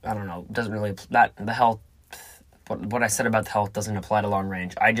 Well, the health, what I said about the health doesn't apply to long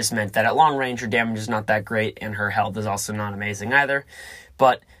range. I just meant that at long range, her damage is not that great, and her health is also not amazing either.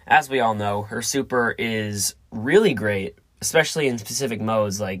 But as we all know, her super is really great, especially in specific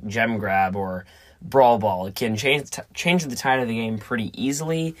modes like Gem Grab or Brawl Ball. It can change the tide of the game pretty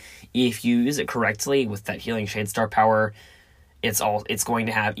easily if you use it correctly with that healing Shade Star power. It's going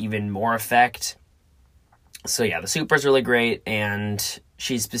to have even more effect. So yeah, the super is really great, and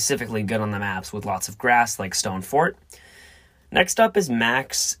she's specifically good on the maps with lots of grass like Stone Fort. Next up is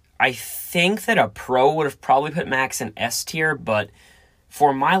Max. I think that a pro would have probably put Max in S tier, but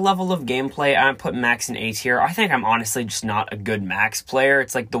For my level of gameplay, I'm putting Max in A tier. I think I'm honestly just not a good Max player.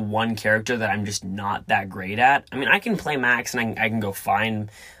 It's like the one character that I'm just not that great at. I mean, I can play Max and I can go fine.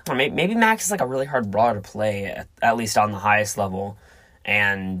 Maybe Max is like a really hard brawler to play, at least on the highest level.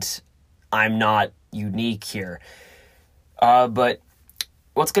 And I'm not unique here. But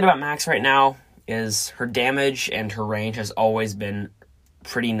what's good about Max right now is her damage and her range has always been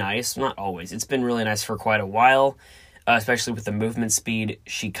pretty nice. Not always. It's been really nice for quite a while. Especially with the movement speed,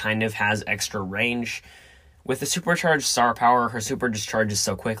 she kind of has extra range. With the supercharged star power, her super discharges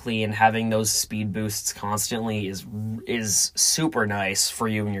so quickly, and having those speed boosts constantly is super nice for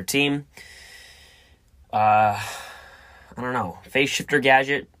you and your team. I don't know. Phase shifter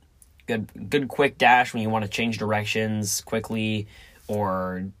gadget, good quick dash when you want to change directions quickly,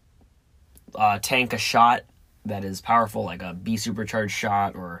 or tank a shot that is powerful, like a B supercharged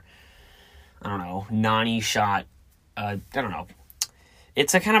shot, or I don't know, Nani shot. I don't know.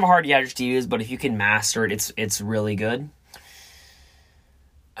 It's a kind of a hard gadget to use, but if you can master it, it's really good.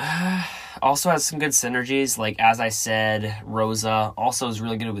 Also has some good synergies. Like, as I said, Rosa also is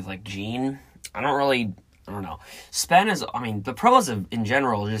really good with, like, Jean. I don't know. Spen is, I mean, the pros in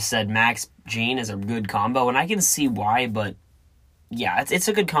general just said Max Jean is a good combo, and I can see why, but yeah, it's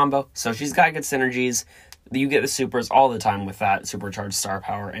a good combo. So she's got good synergies. You get the supers all the time with that supercharged star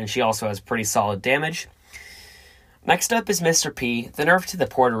power, and she also has pretty solid damage. Next up is Mr. P. The nerf to the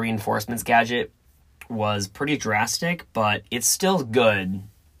Porter Reinforcements gadget was pretty drastic, but it's still good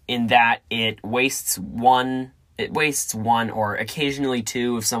in that it wastes one or occasionally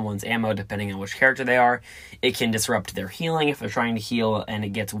two of someone's ammo, depending on which character they are. It can disrupt their healing if they're trying to heal, and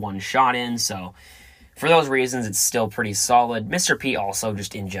it gets one shot in, so for those reasons, it's still pretty solid. Mr. P also,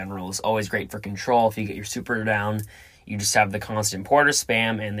 just in general, is always great for control. If you get your super down, you just have the constant porter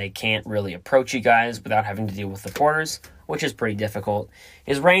spam, and they can't really approach you guys without having to deal with the porters, which is pretty difficult.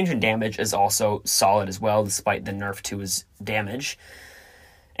 His range and damage is also solid as well, despite the nerf to his damage.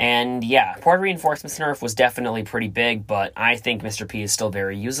 And yeah, Porter Reinforcements nerf was definitely pretty big, but I think Mr. P is still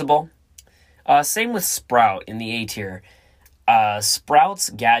very usable. Same with Sprout in the A tier. Sprout's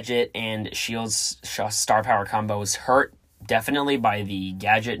gadget and Shield's star power combos hurt definitely by the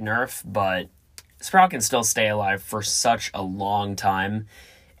gadget nerf, but Sprout can still stay alive for such a long time,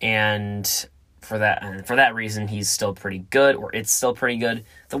 and for that reason, he's still pretty good, or it's still pretty good.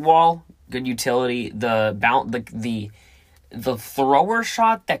 The wall, good utility. The thrower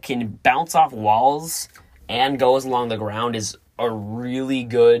shot that can bounce off walls and goes along the ground is a really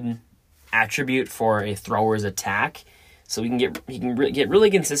good attribute for a thrower's attack. So he can get really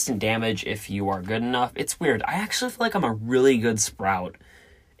consistent damage if you are good enough. It's weird. I actually feel like I'm a really good Sprout.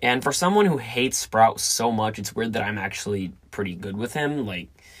 And for someone who hates Sprout so much, it's weird that I'm actually pretty good with him. Like,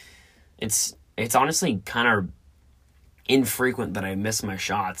 it's honestly kind of infrequent that I miss my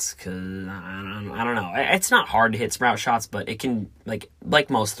shots, because I don't know. It's not hard to hit Sprout shots, but it can,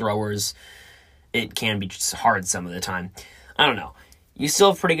 like most throwers, it can be just hard some of the time. I don't know. You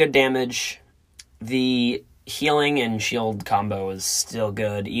still have pretty good damage. The healing and shield combo is still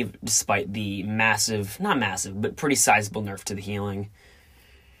good, even despite the not massive, but pretty sizable nerf to the healing.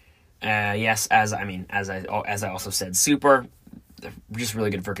 Yes, as I also said, super, just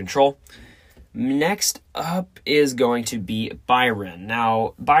really good for control. Next up is going to be Byron.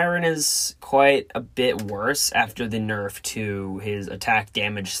 Now, Byron is quite a bit worse after the nerf to his attack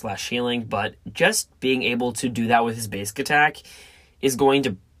damage / healing, but just being able to do that with his basic attack is going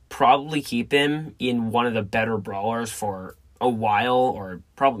to probably keep him in one of the better brawlers for a while, or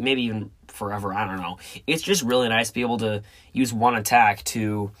probably maybe even forever. I don't know. It's just really nice to be able to use one attack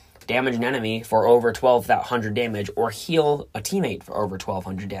to damage an enemy for over 1,200 damage, or heal a teammate for over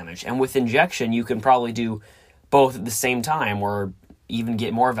 1,200 damage. And with injection, you can probably do both at the same time, or even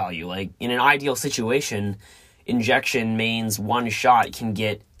get more value. Like, in an ideal situation, injection means one shot can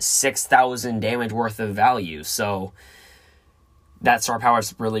get 6,000 damage worth of value. So that star power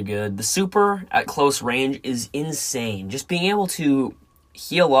is really good. The super at close range is insane. Just being able to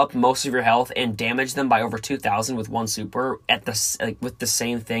heal up most of your health and damage them by over 2,000 with one super with the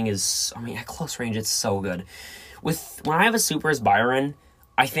same thing is, at close range, it's so good. When I have a super as Byron,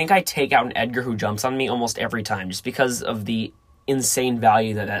 I think I take out an Edgar who jumps on me almost every time, just because of the insane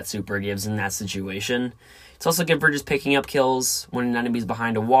value that super gives in that situation. It's also good for just picking up kills when an enemy's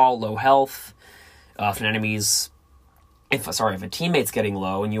behind a wall, low health. If a teammate's getting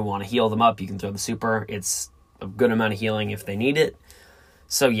low and you want to heal them up, you can throw the super. It's a good amount of healing if they need it.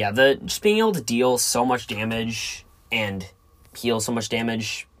 So yeah, just being able to deal so much damage and heal so much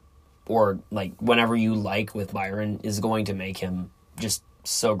damage, or whenever you like with Byron, is going to make him just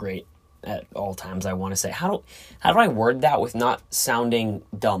so great. at all times, I want to say. How do I word that with not sounding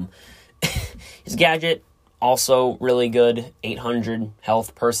dumb? His gadget, also really good. 800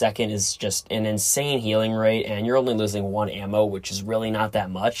 health per second is just an insane healing rate, and you're only losing 1 ammo, which is really not that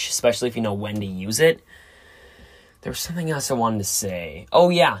much, especially if you know when to use it. There was something else I wanted to say. Oh,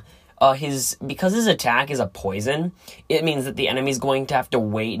 yeah. Because his attack is a poison, it means that the enemy's going to have to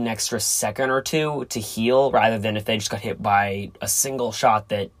wait an extra second or two to heal, rather than if they just got hit by a single shot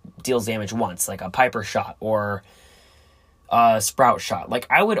that deals damage once, like a Piper shot or a Sprout shot. Like,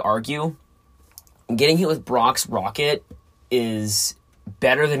 I would argue getting hit with Brock's rocket is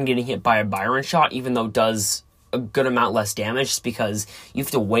better than getting hit by a Byron shot, even though it does a good amount less damage, just because you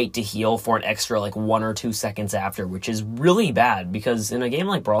have to wait to heal for an extra 1 or 2 seconds after, which is really bad, because in a game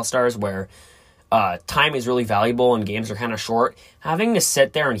like Brawl Stars where time is really valuable and games are kind of short, having to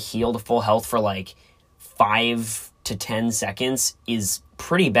sit there and heal to full health for 5 to 10 seconds is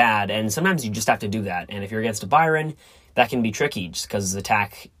pretty bad, and sometimes you just have to do that. And if you're against a Byron, that can be tricky just because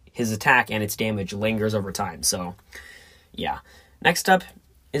his attack and its damage lingers over time. So yeah. Next up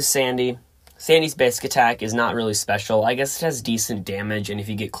is Sandy. Sandy's basic attack is not really special. I guess it has decent damage, and if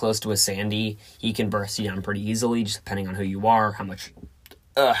you get close to a Sandy, he can burst you down pretty easily, just depending on who you are, how much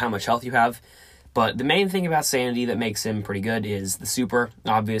health you have. But the main thing about Sandy that makes him pretty good is the super,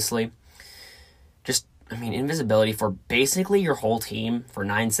 obviously. Invisibility for basically your whole team for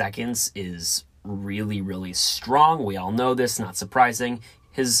 9 seconds is really, really strong. We all know this, not surprising.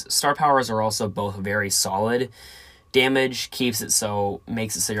 His star powers are also both very solid. Damage makes it so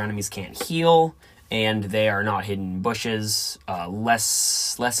your enemies can't heal, and they are not hidden in bushes.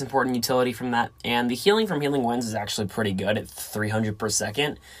 Less important utility from that. And the healing from Healing Winds is actually pretty good at 300 per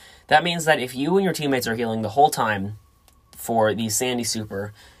second. That means that if you and your teammates are healing the whole time for the Sandy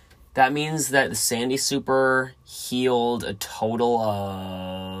Super, that means that the Sandy Super healed a total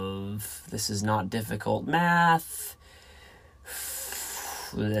of... This is not difficult math.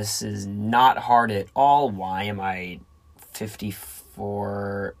 This is not hard at all. Why am I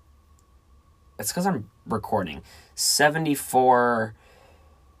 54? It's because I'm recording. 74,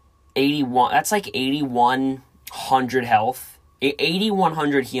 81. That's 8,100 health.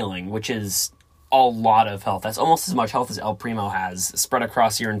 8,100 healing, which is a lot of health. That's almost as much health as El Primo has spread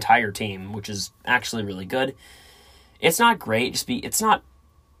across your entire team, which is actually really good. It's not great.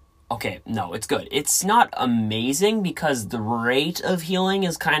 Okay, no, it's good. It's not amazing because the rate of healing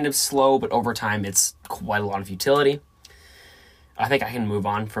is kind of slow, but over time it's quite a lot of utility. I think I can move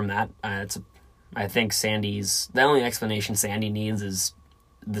on from that. I think the only explanation Sandy needs is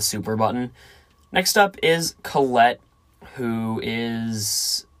the super button. Next up is Colette, who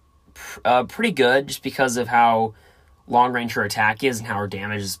is pretty good just because of how long range her attack is and how her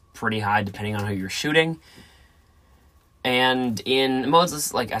damage is pretty high depending on who you're shooting. And in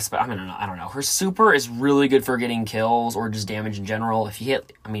modes I don't know. Her super is really good for getting kills or just damage in general. If you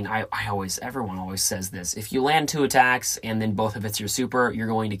hit, everyone always says this. If you land 2 attacks and then both of it's your super, you're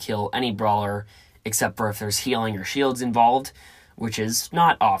going to kill any brawler except for if there's healing or shields involved, which is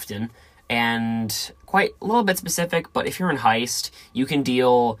not often. And quite a little bit specific, but if you're in Heist, you can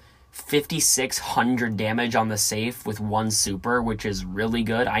deal 5,600 damage on the safe with 1 super, which is really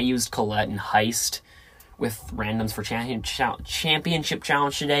good. I used Colette in Heist with randoms for championship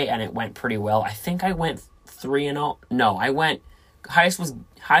challenge today, and it went pretty well. I think I went 3-0. No, Heist was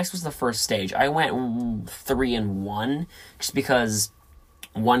the first stage. I went 3-1, just because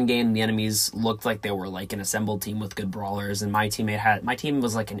one game the enemies looked like they were an assembled team with good brawlers, and my team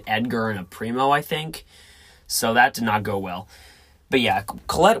was an Edgar and a Primo, I think. So that did not go well. But yeah,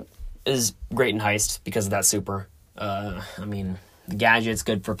 Colette is great in Heist because of that super. The gadget's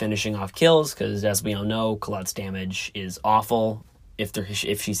good for finishing off kills, because as we all know, Colette's damage is awful if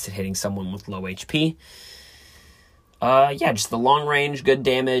she's hitting someone with low HP. Just the long range, good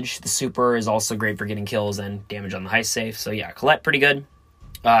damage. The super is also great for getting kills and damage on the Heist safe. So yeah, Colette, pretty good.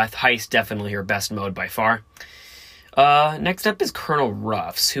 Heist, definitely her best mode by far. Next up is Colonel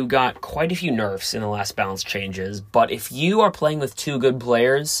Ruffs, who got quite a few nerfs in the last balance changes, but if you are playing with 2 good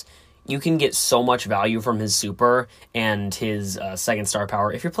players, you can get so much value from his super and his second star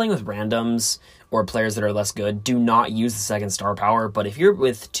power. If you're playing with randoms or players that are less good, do not use the second star power. But if you're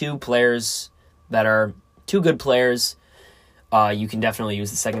with 2 players that are 2 good players, you can definitely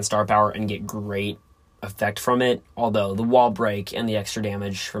use the second star power and get great effect from it. Although the wall break and the extra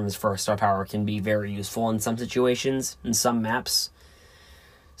damage from his first star power can be very useful in some situations, in some maps.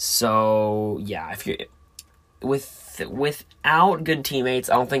 So yeah, if you're without good teammates,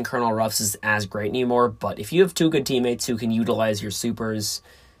 I don't think Colonel Ruffs is as great anymore, but if you have 2 good teammates who can utilize your supers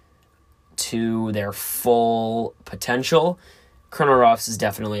to their full potential, Colonel Ruffs is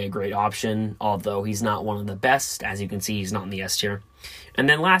definitely a great option, although he's not one of the best. As you can see, he's not in the S tier. And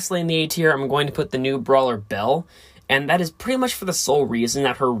then lastly in the A tier, I'm going to put the new Brawler Belle, and that is pretty much for the sole reason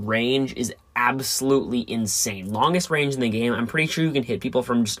that her range is absolutely insane. Longest range in the game. I'm pretty sure you can hit people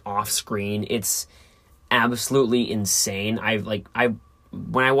from just off screen. It's absolutely insane.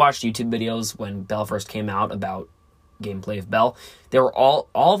 When I watched YouTube videos when Belle first came out about gameplay of Belle, they were all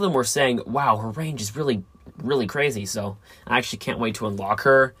of them were saying, wow, her range is really, really crazy. So I actually can't wait to unlock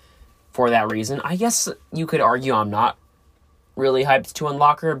her for that reason. I guess you could argue I'm not really hyped to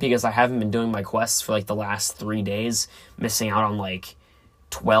unlock her because I haven't been doing my quests for like the last 3 days, missing out on like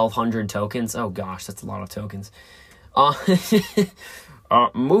 1,200 tokens. Oh gosh, that's a lot of tokens.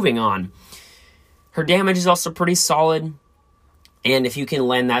 Moving on. Her damage is also pretty solid. And if you can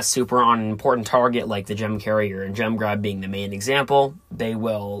land that super on an important target like the gem carrier and gem grab being the main example, they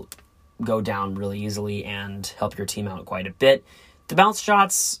will go down really easily and help your team out quite a bit. The bounce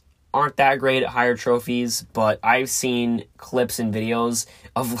shots aren't that great at higher trophies, but I've seen clips and videos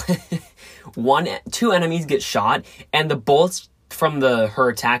of two enemies get shot and the bullets from her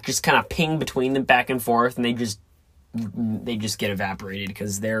attack just kind of ping between them back and forth, and they just get evaporated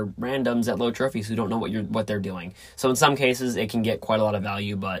because they're randoms at low trophies who don't know what they're doing. So in some cases it can get quite a lot of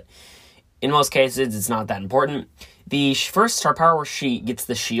value, but in most cases it's not that important. The first star power where she gets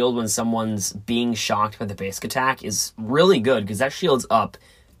the shield when someone's being shocked by the basic attack is really good because that shield's up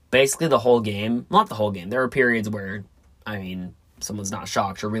basically the whole game. Not the whole game. There are periods where, someone's not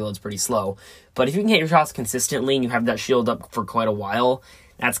shocked or reload's pretty slow. But if you can hit your shots consistently and you have that shield up for quite a while,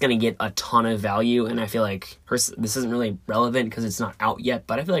 that's going to get a ton of value. And I feel like this isn't really relevant because it's not out yet,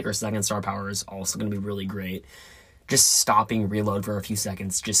 but I feel like her second star power is also going to be really great. Just stopping reload for a few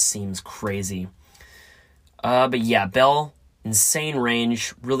seconds just seems crazy. But yeah, Belle, insane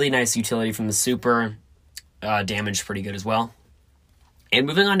range, really nice utility from the super. Damage pretty good as well. And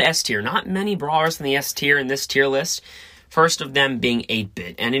moving on to S tier, not many brawlers in the S tier in this tier list. First of them being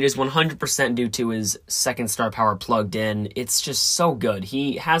 8-bit, and it is 100% due to his second star power plugged in. It's just so good.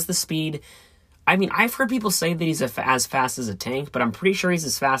 He has the speed. I've heard people say that he's as fast as a tank, but I'm pretty sure he's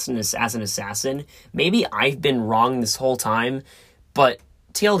as fast as an assassin. Maybe I've been wrong this whole time, but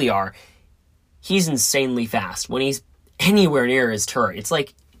TLDR, he's insanely fast. When he's anywhere near his turret, it's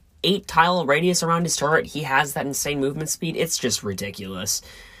like 8 tile radius around his turret. He has that insane movement speed. It's just ridiculous.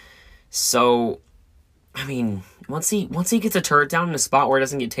 So, once he gets a turret down in a spot where it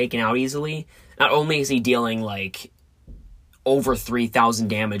doesn't get taken out easily, not only is he dealing like over 3,000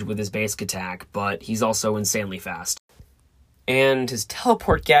 damage with his basic attack, but he's also insanely fast. And his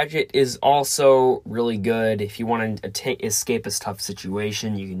teleport gadget is also really good. If you want to escape a tough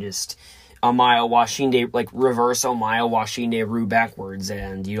situation, you can just Omaya Washinde, like reverse Omaya Washinde Ru backwards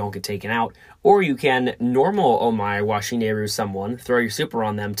and you don't get taken out. Or you can normal Omaya Washinde Ru someone, throw your super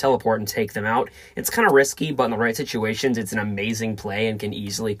on them, teleport and take them out. It's kind of risky, but in the right situations, it's an amazing play and can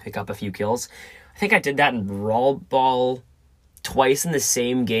easily pick up a few kills. I think I did that in Brawl Ball twice in the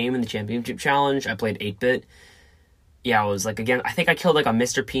same game in the Championship Challenge. I played 8-bit. Yeah, it was like, again, I think I killed like a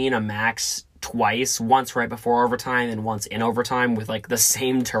Mr. P and a Max twice, once right before overtime and once in overtime with like the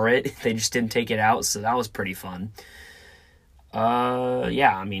same turret. They just didn't take it out, so that was pretty fun.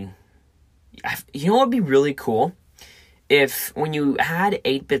 Yeah, you know what would be really cool? If when you had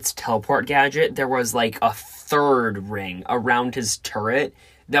 8-bit's teleport gadget, there was like a third ring around his turret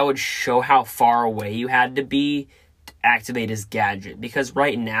that would show how far away you had to be to activate his gadget. Because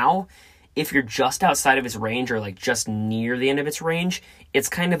right now, if you're just outside of its range or like just near the end of its range, it's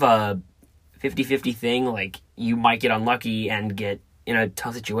kind of a 50-50 thing. Like, you might get unlucky and get in a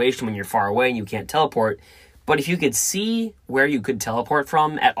tough situation when you're far away and you can't teleport. But if you could see where you could teleport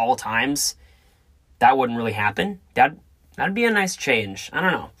from at all times, that wouldn't really happen. That'd be a nice change. I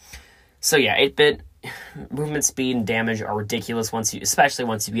don't know. So yeah, 8-bit movement speed and damage are ridiculous especially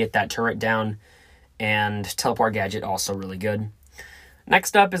once you get that turret down. And teleport gadget also really good.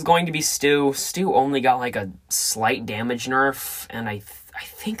 Next up is going to be Stu. Stu only got like a slight damage nerf, and I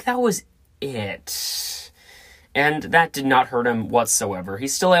think that was it. And that did not hurt him whatsoever.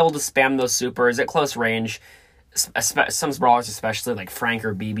 He's still able to spam those supers at close range. Some brawlers, especially like Frank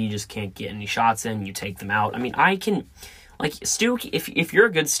or BB, just can't get any shots in. You take them out. I can, like, Stu, if you're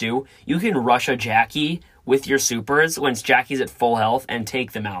a good Stu, you can rush a Jackie with your supers when Jackie's at full health and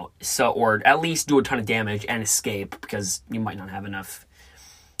take them out. Or at least do a ton of damage and escape, because you might not have enough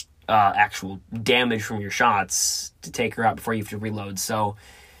actual damage from your shots to take her out before you have to reload. So,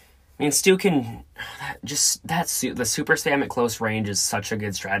 Stu can the super spam at close range is such a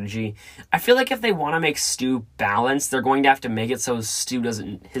good strategy. I feel like if they want to make Stu balanced, they're going to have to make it so his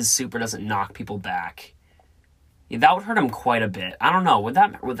super doesn't knock people back. that would hurt him quite a bit. I don't know. Would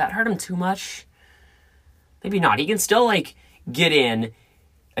that hurt him too much? Maybe not. He can still, like, get in,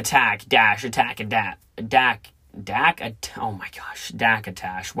 attack, dash, attack, oh my gosh, dack,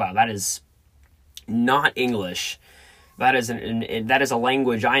 attach. Wow, that is not English. That is a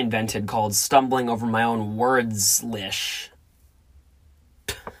language I invented called stumbling over my own words-lish.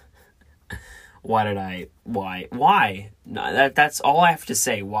 Why? No, that's all I have to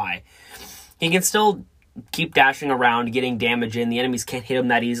say. Why? He can still keep dashing around, getting damage in. The enemies can't hit him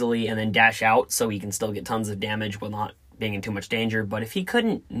that easily, and then dash out, so he can still get tons of damage while not being in too much danger. But if he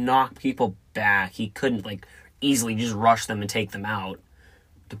couldn't knock people back, he couldn't, like, easily just rush them and take them out,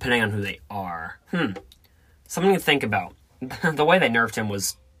 depending on who they are. Something to think about. The way they nerfed him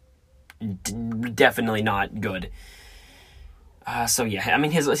was definitely not good. So yeah, I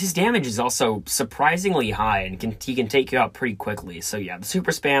mean, his damage is also surprisingly high, and he can take you out pretty quickly. So yeah, the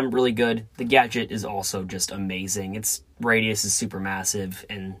super spam, really good. The gadget is also just amazing. Its radius is super massive,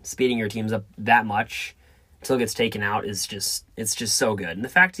 and speeding your teams up that much until it gets taken out is just so good. And the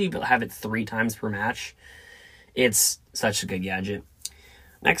fact that you have it 3 times per match, it's such a good gadget.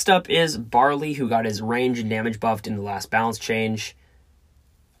 Next up is Barley, who got his range and damage buffed in the last balance change.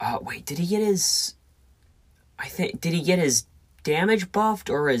 Wait, did he get his damage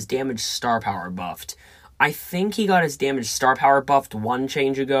buffed or his damage star power buffed? I think he got his damage star power buffed 1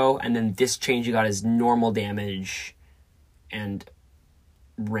 change ago, and then this change he got his normal damage and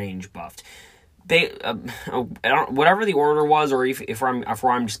range buffed. They whatever the order was, or if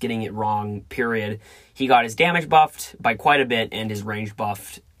I'm just getting it wrong, period, he got his damage buffed by quite a bit and his range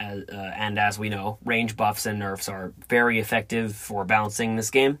buffed, and as we know, range buffs and nerfs are very effective for balancing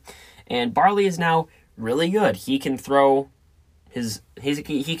this game. And Barley is now really good. He can throw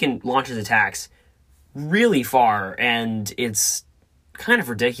he can launch his attacks really far, and it's kind of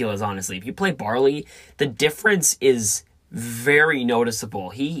ridiculous, honestly. If you play Barley, the difference is very noticeable.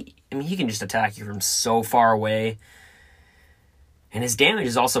 He can just attack you from so far away, and his damage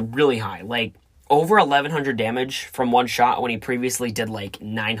is also really high, like over 1100 damage from one shot when he previously did like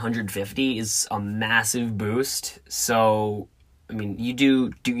 950 is a massive boost. So I mean, you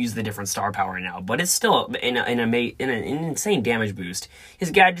do use the different star power now, but it's still an insane damage boost.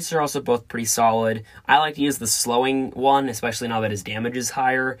 His gadgets are also both pretty solid. I like to use the slowing one, especially now that his damage is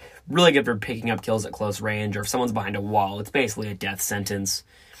higher. Really good for picking up kills at close range, or if someone's behind a wall, it's basically a death sentence.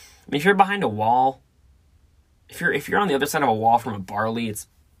 I mean, if you're behind a wall, if you're on the other side of a wall from a Barley, it's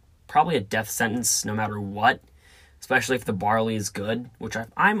probably a death sentence no matter what, especially if the Barley is good, which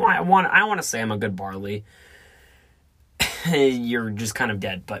I want to say I'm a good Barley. You're just kind of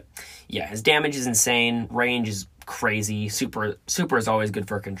dead. But yeah, his damage is insane, range is crazy, super is always good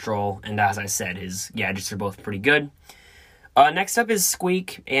for control, and as I said, his gadgets are both pretty good. Next up is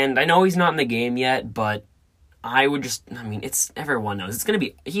Squeak, and I know he's not in the game yet, but everyone knows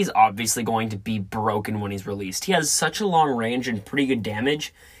he's obviously going to be broken when he's released. He has such a long range and pretty good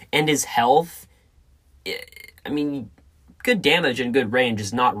damage, and his health, good damage and good range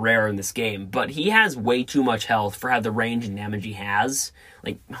is not rare in this game, but he has way too much health for how the range and damage he has.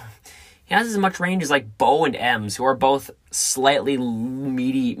 Like, he has as much range as like Bo and Ems, who are both slightly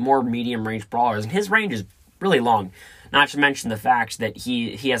more medium range brawlers, and his range is really long. Not to mention the fact that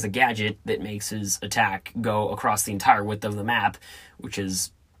he has a gadget that makes his attack go across the entire width of the map, which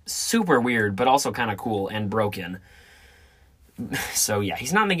is super weird, but also kind of cool and broken. So yeah,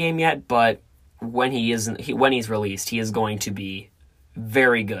 he's not in the game yet, but when he's released, he is going to be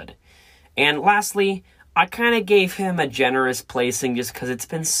very good. And lastly, I kind of gave him a generous placing just because it's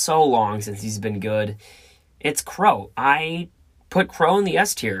been so long since he's been good. It's Crow. I put Crow in the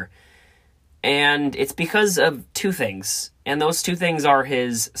S tier, and it's because of 2 things. And those 2 things are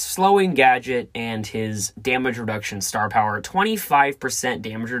his slowing gadget and his damage reduction star power. 25%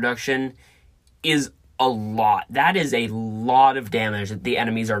 damage reduction is a lot. That is a lot of damage that the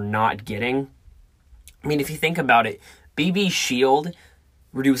enemies are not getting. I mean, if you think about it, BB's shield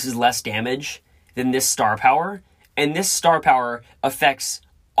reduces less damage than this star power, and this star power affects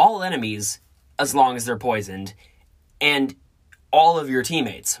all enemies as long as they're poisoned, and all of your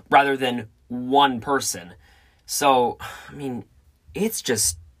teammates, rather than one person. So, it's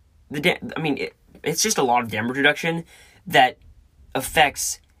just it's just a lot of damage reduction that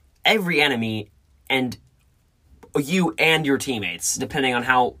affects every enemy and you and your teammates, depending on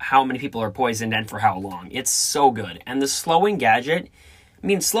how many people are poisoned and for how long. It's so good. And the slowing gadget,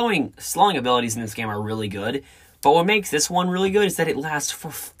 slowing abilities in this game are really good, but what makes this one really good is that it lasts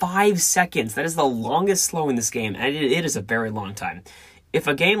for 5 seconds. That is the longest slow in this game, and it is a very long time. If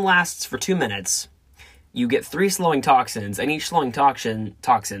a game lasts for 2 minutes, you get 3 slowing toxins, and each slowing toxin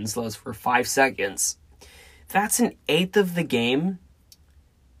slows for 5 seconds. that's an eighth of the game.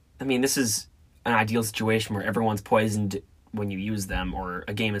 I mean, this is an ideal situation where everyone's poisoned when you use them, or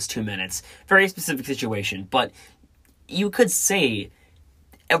a game is 2 minutes. Very specific situation, but you could say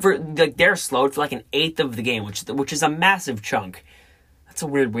they're slowed for like an eighth of the game, which is a massive chunk. That's a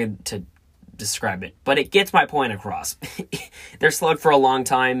weird way to describe it, but it gets my point across. They're slowed for a long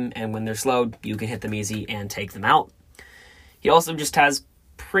time, and when they're slowed, you can hit them easy and take them out. He also just has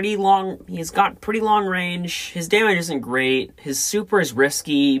he's got pretty long range. His damage isn't great. His super is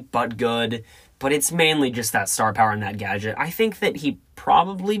risky, but good. But it's mainly just that star power and that gadget. I think that he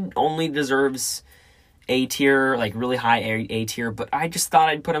probably only deserves A tier, like really high A tier. But I just thought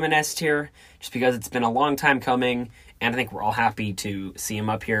I'd put him in S tier, just because it's been a long time coming. And I think we're all happy to see him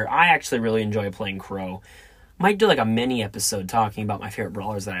up here. I actually really enjoy playing Crow. Might do like a mini episode talking about my favorite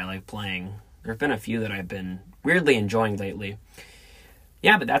brawlers that I like playing. There have been a few that I've been weirdly enjoying lately.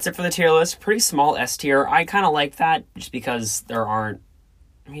 Yeah, but that's it for the tier list. Pretty small S tier. I kind of like that just because there aren't...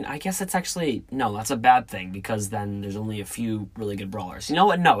 I mean, I guess that's actually... No, that's a bad thing because then there's only a few really good brawlers. You know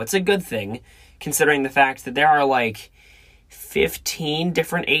what? No, it's a good thing considering the fact that there are like 15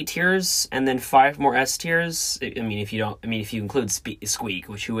 different A tiers and then 5 more S tiers. I mean, if you include Squeak,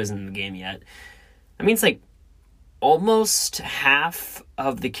 who isn't in the game yet. That means like almost half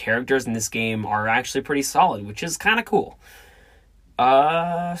of the characters in this game are actually pretty solid, which is kind of cool.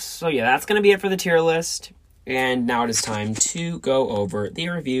 So yeah, that's going to be it for the tier list. And now it is time to go over the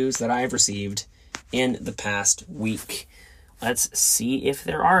reviews that I have received in the past week. Let's see if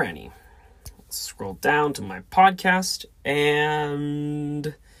there are any. Let's scroll down to my podcast,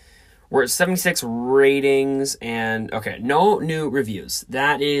 and we're at 76 ratings, and okay, no new reviews.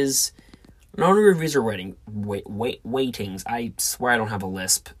 That is, no new reviews or waitings. I swear I don't have a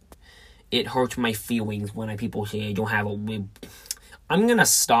lisp. It hurts my feelings when people say I don't have a... I'm going to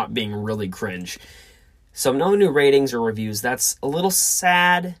stop being really cringe. So no new ratings or reviews. That's a little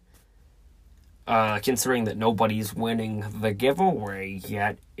sad, considering that nobody's winning the giveaway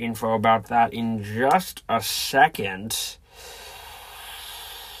yet. Info about that in just a second.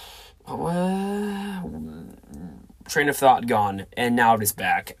 Train of thought gone, and now it is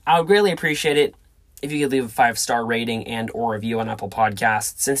back. I would greatly appreciate it if you could leave a 5-star rating and or review on Apple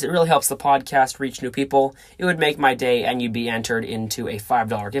Podcasts. Since it really helps the podcast reach new people, it would make my day, and you'd be entered into a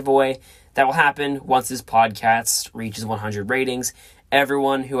 $5 giveaway. That will happen once this podcast reaches 100 ratings.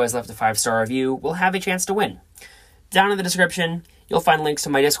 Everyone who has left a 5-star review will have a chance to win. Down in the description, you'll find links to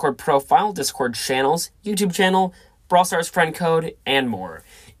my Discord profile, Discord channels, YouTube channel, Brawl Stars friend code, and more.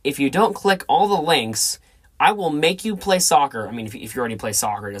 If you don't click all the links, I will make you play soccer. I mean, if you already play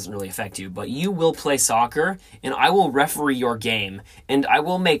soccer, it doesn't really affect you, but you will play soccer, and I will referee your game, and I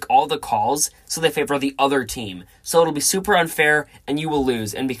will make all the calls so they favor the other team. So it'll be super unfair, and you will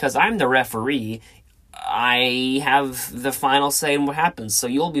lose. And because I'm the referee, I have the final say in what happens. So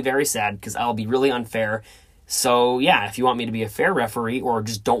you'll be very sad because I'll be really unfair. So yeah, if you want me to be a fair referee or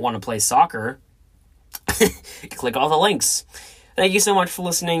just don't want to play soccer, click all the links. Thank you so much for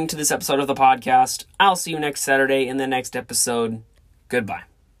listening to this episode of the podcast. I'll see you next Saturday in the next episode. Goodbye.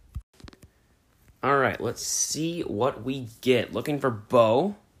 All right, let's see what we get. Looking for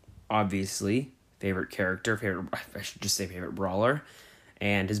Bo, obviously. Favorite character, I should just say favorite brawler.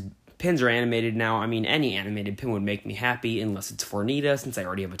 And his pins are animated now. I mean, any animated pin would make me happy unless it's for Nita, since I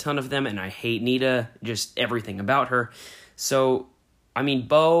already have a ton of them, and I hate Nita, just everything about her. So, I mean,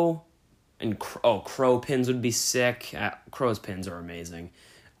 Bo... And Crow pins would be sick. Crow's pins are amazing.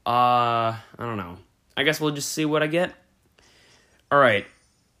 I don't know. I guess we'll just see what I get. Alright.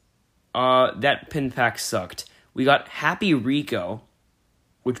 That pin pack sucked. We got Happy Rico,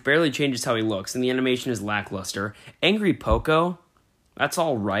 which barely changes how he looks, and the animation is lackluster. Angry Poco, that's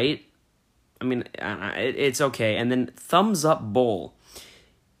alright. I mean, it's okay. And then Thumbs Up Bull.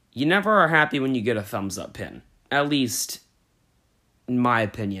 You never are happy when you get a thumbs up pin. At least... in my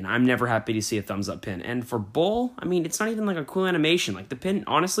opinion, I'm never happy to see a thumbs up pin. And for Bull, I mean, it's not even like a cool animation. Like the pin,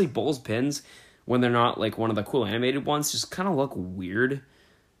 honestly, Bull's pins, when they're not like one of the cool animated ones, just kind of look weird.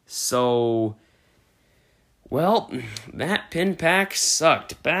 So, well, that pin pack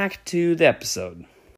sucked. Back to the episode.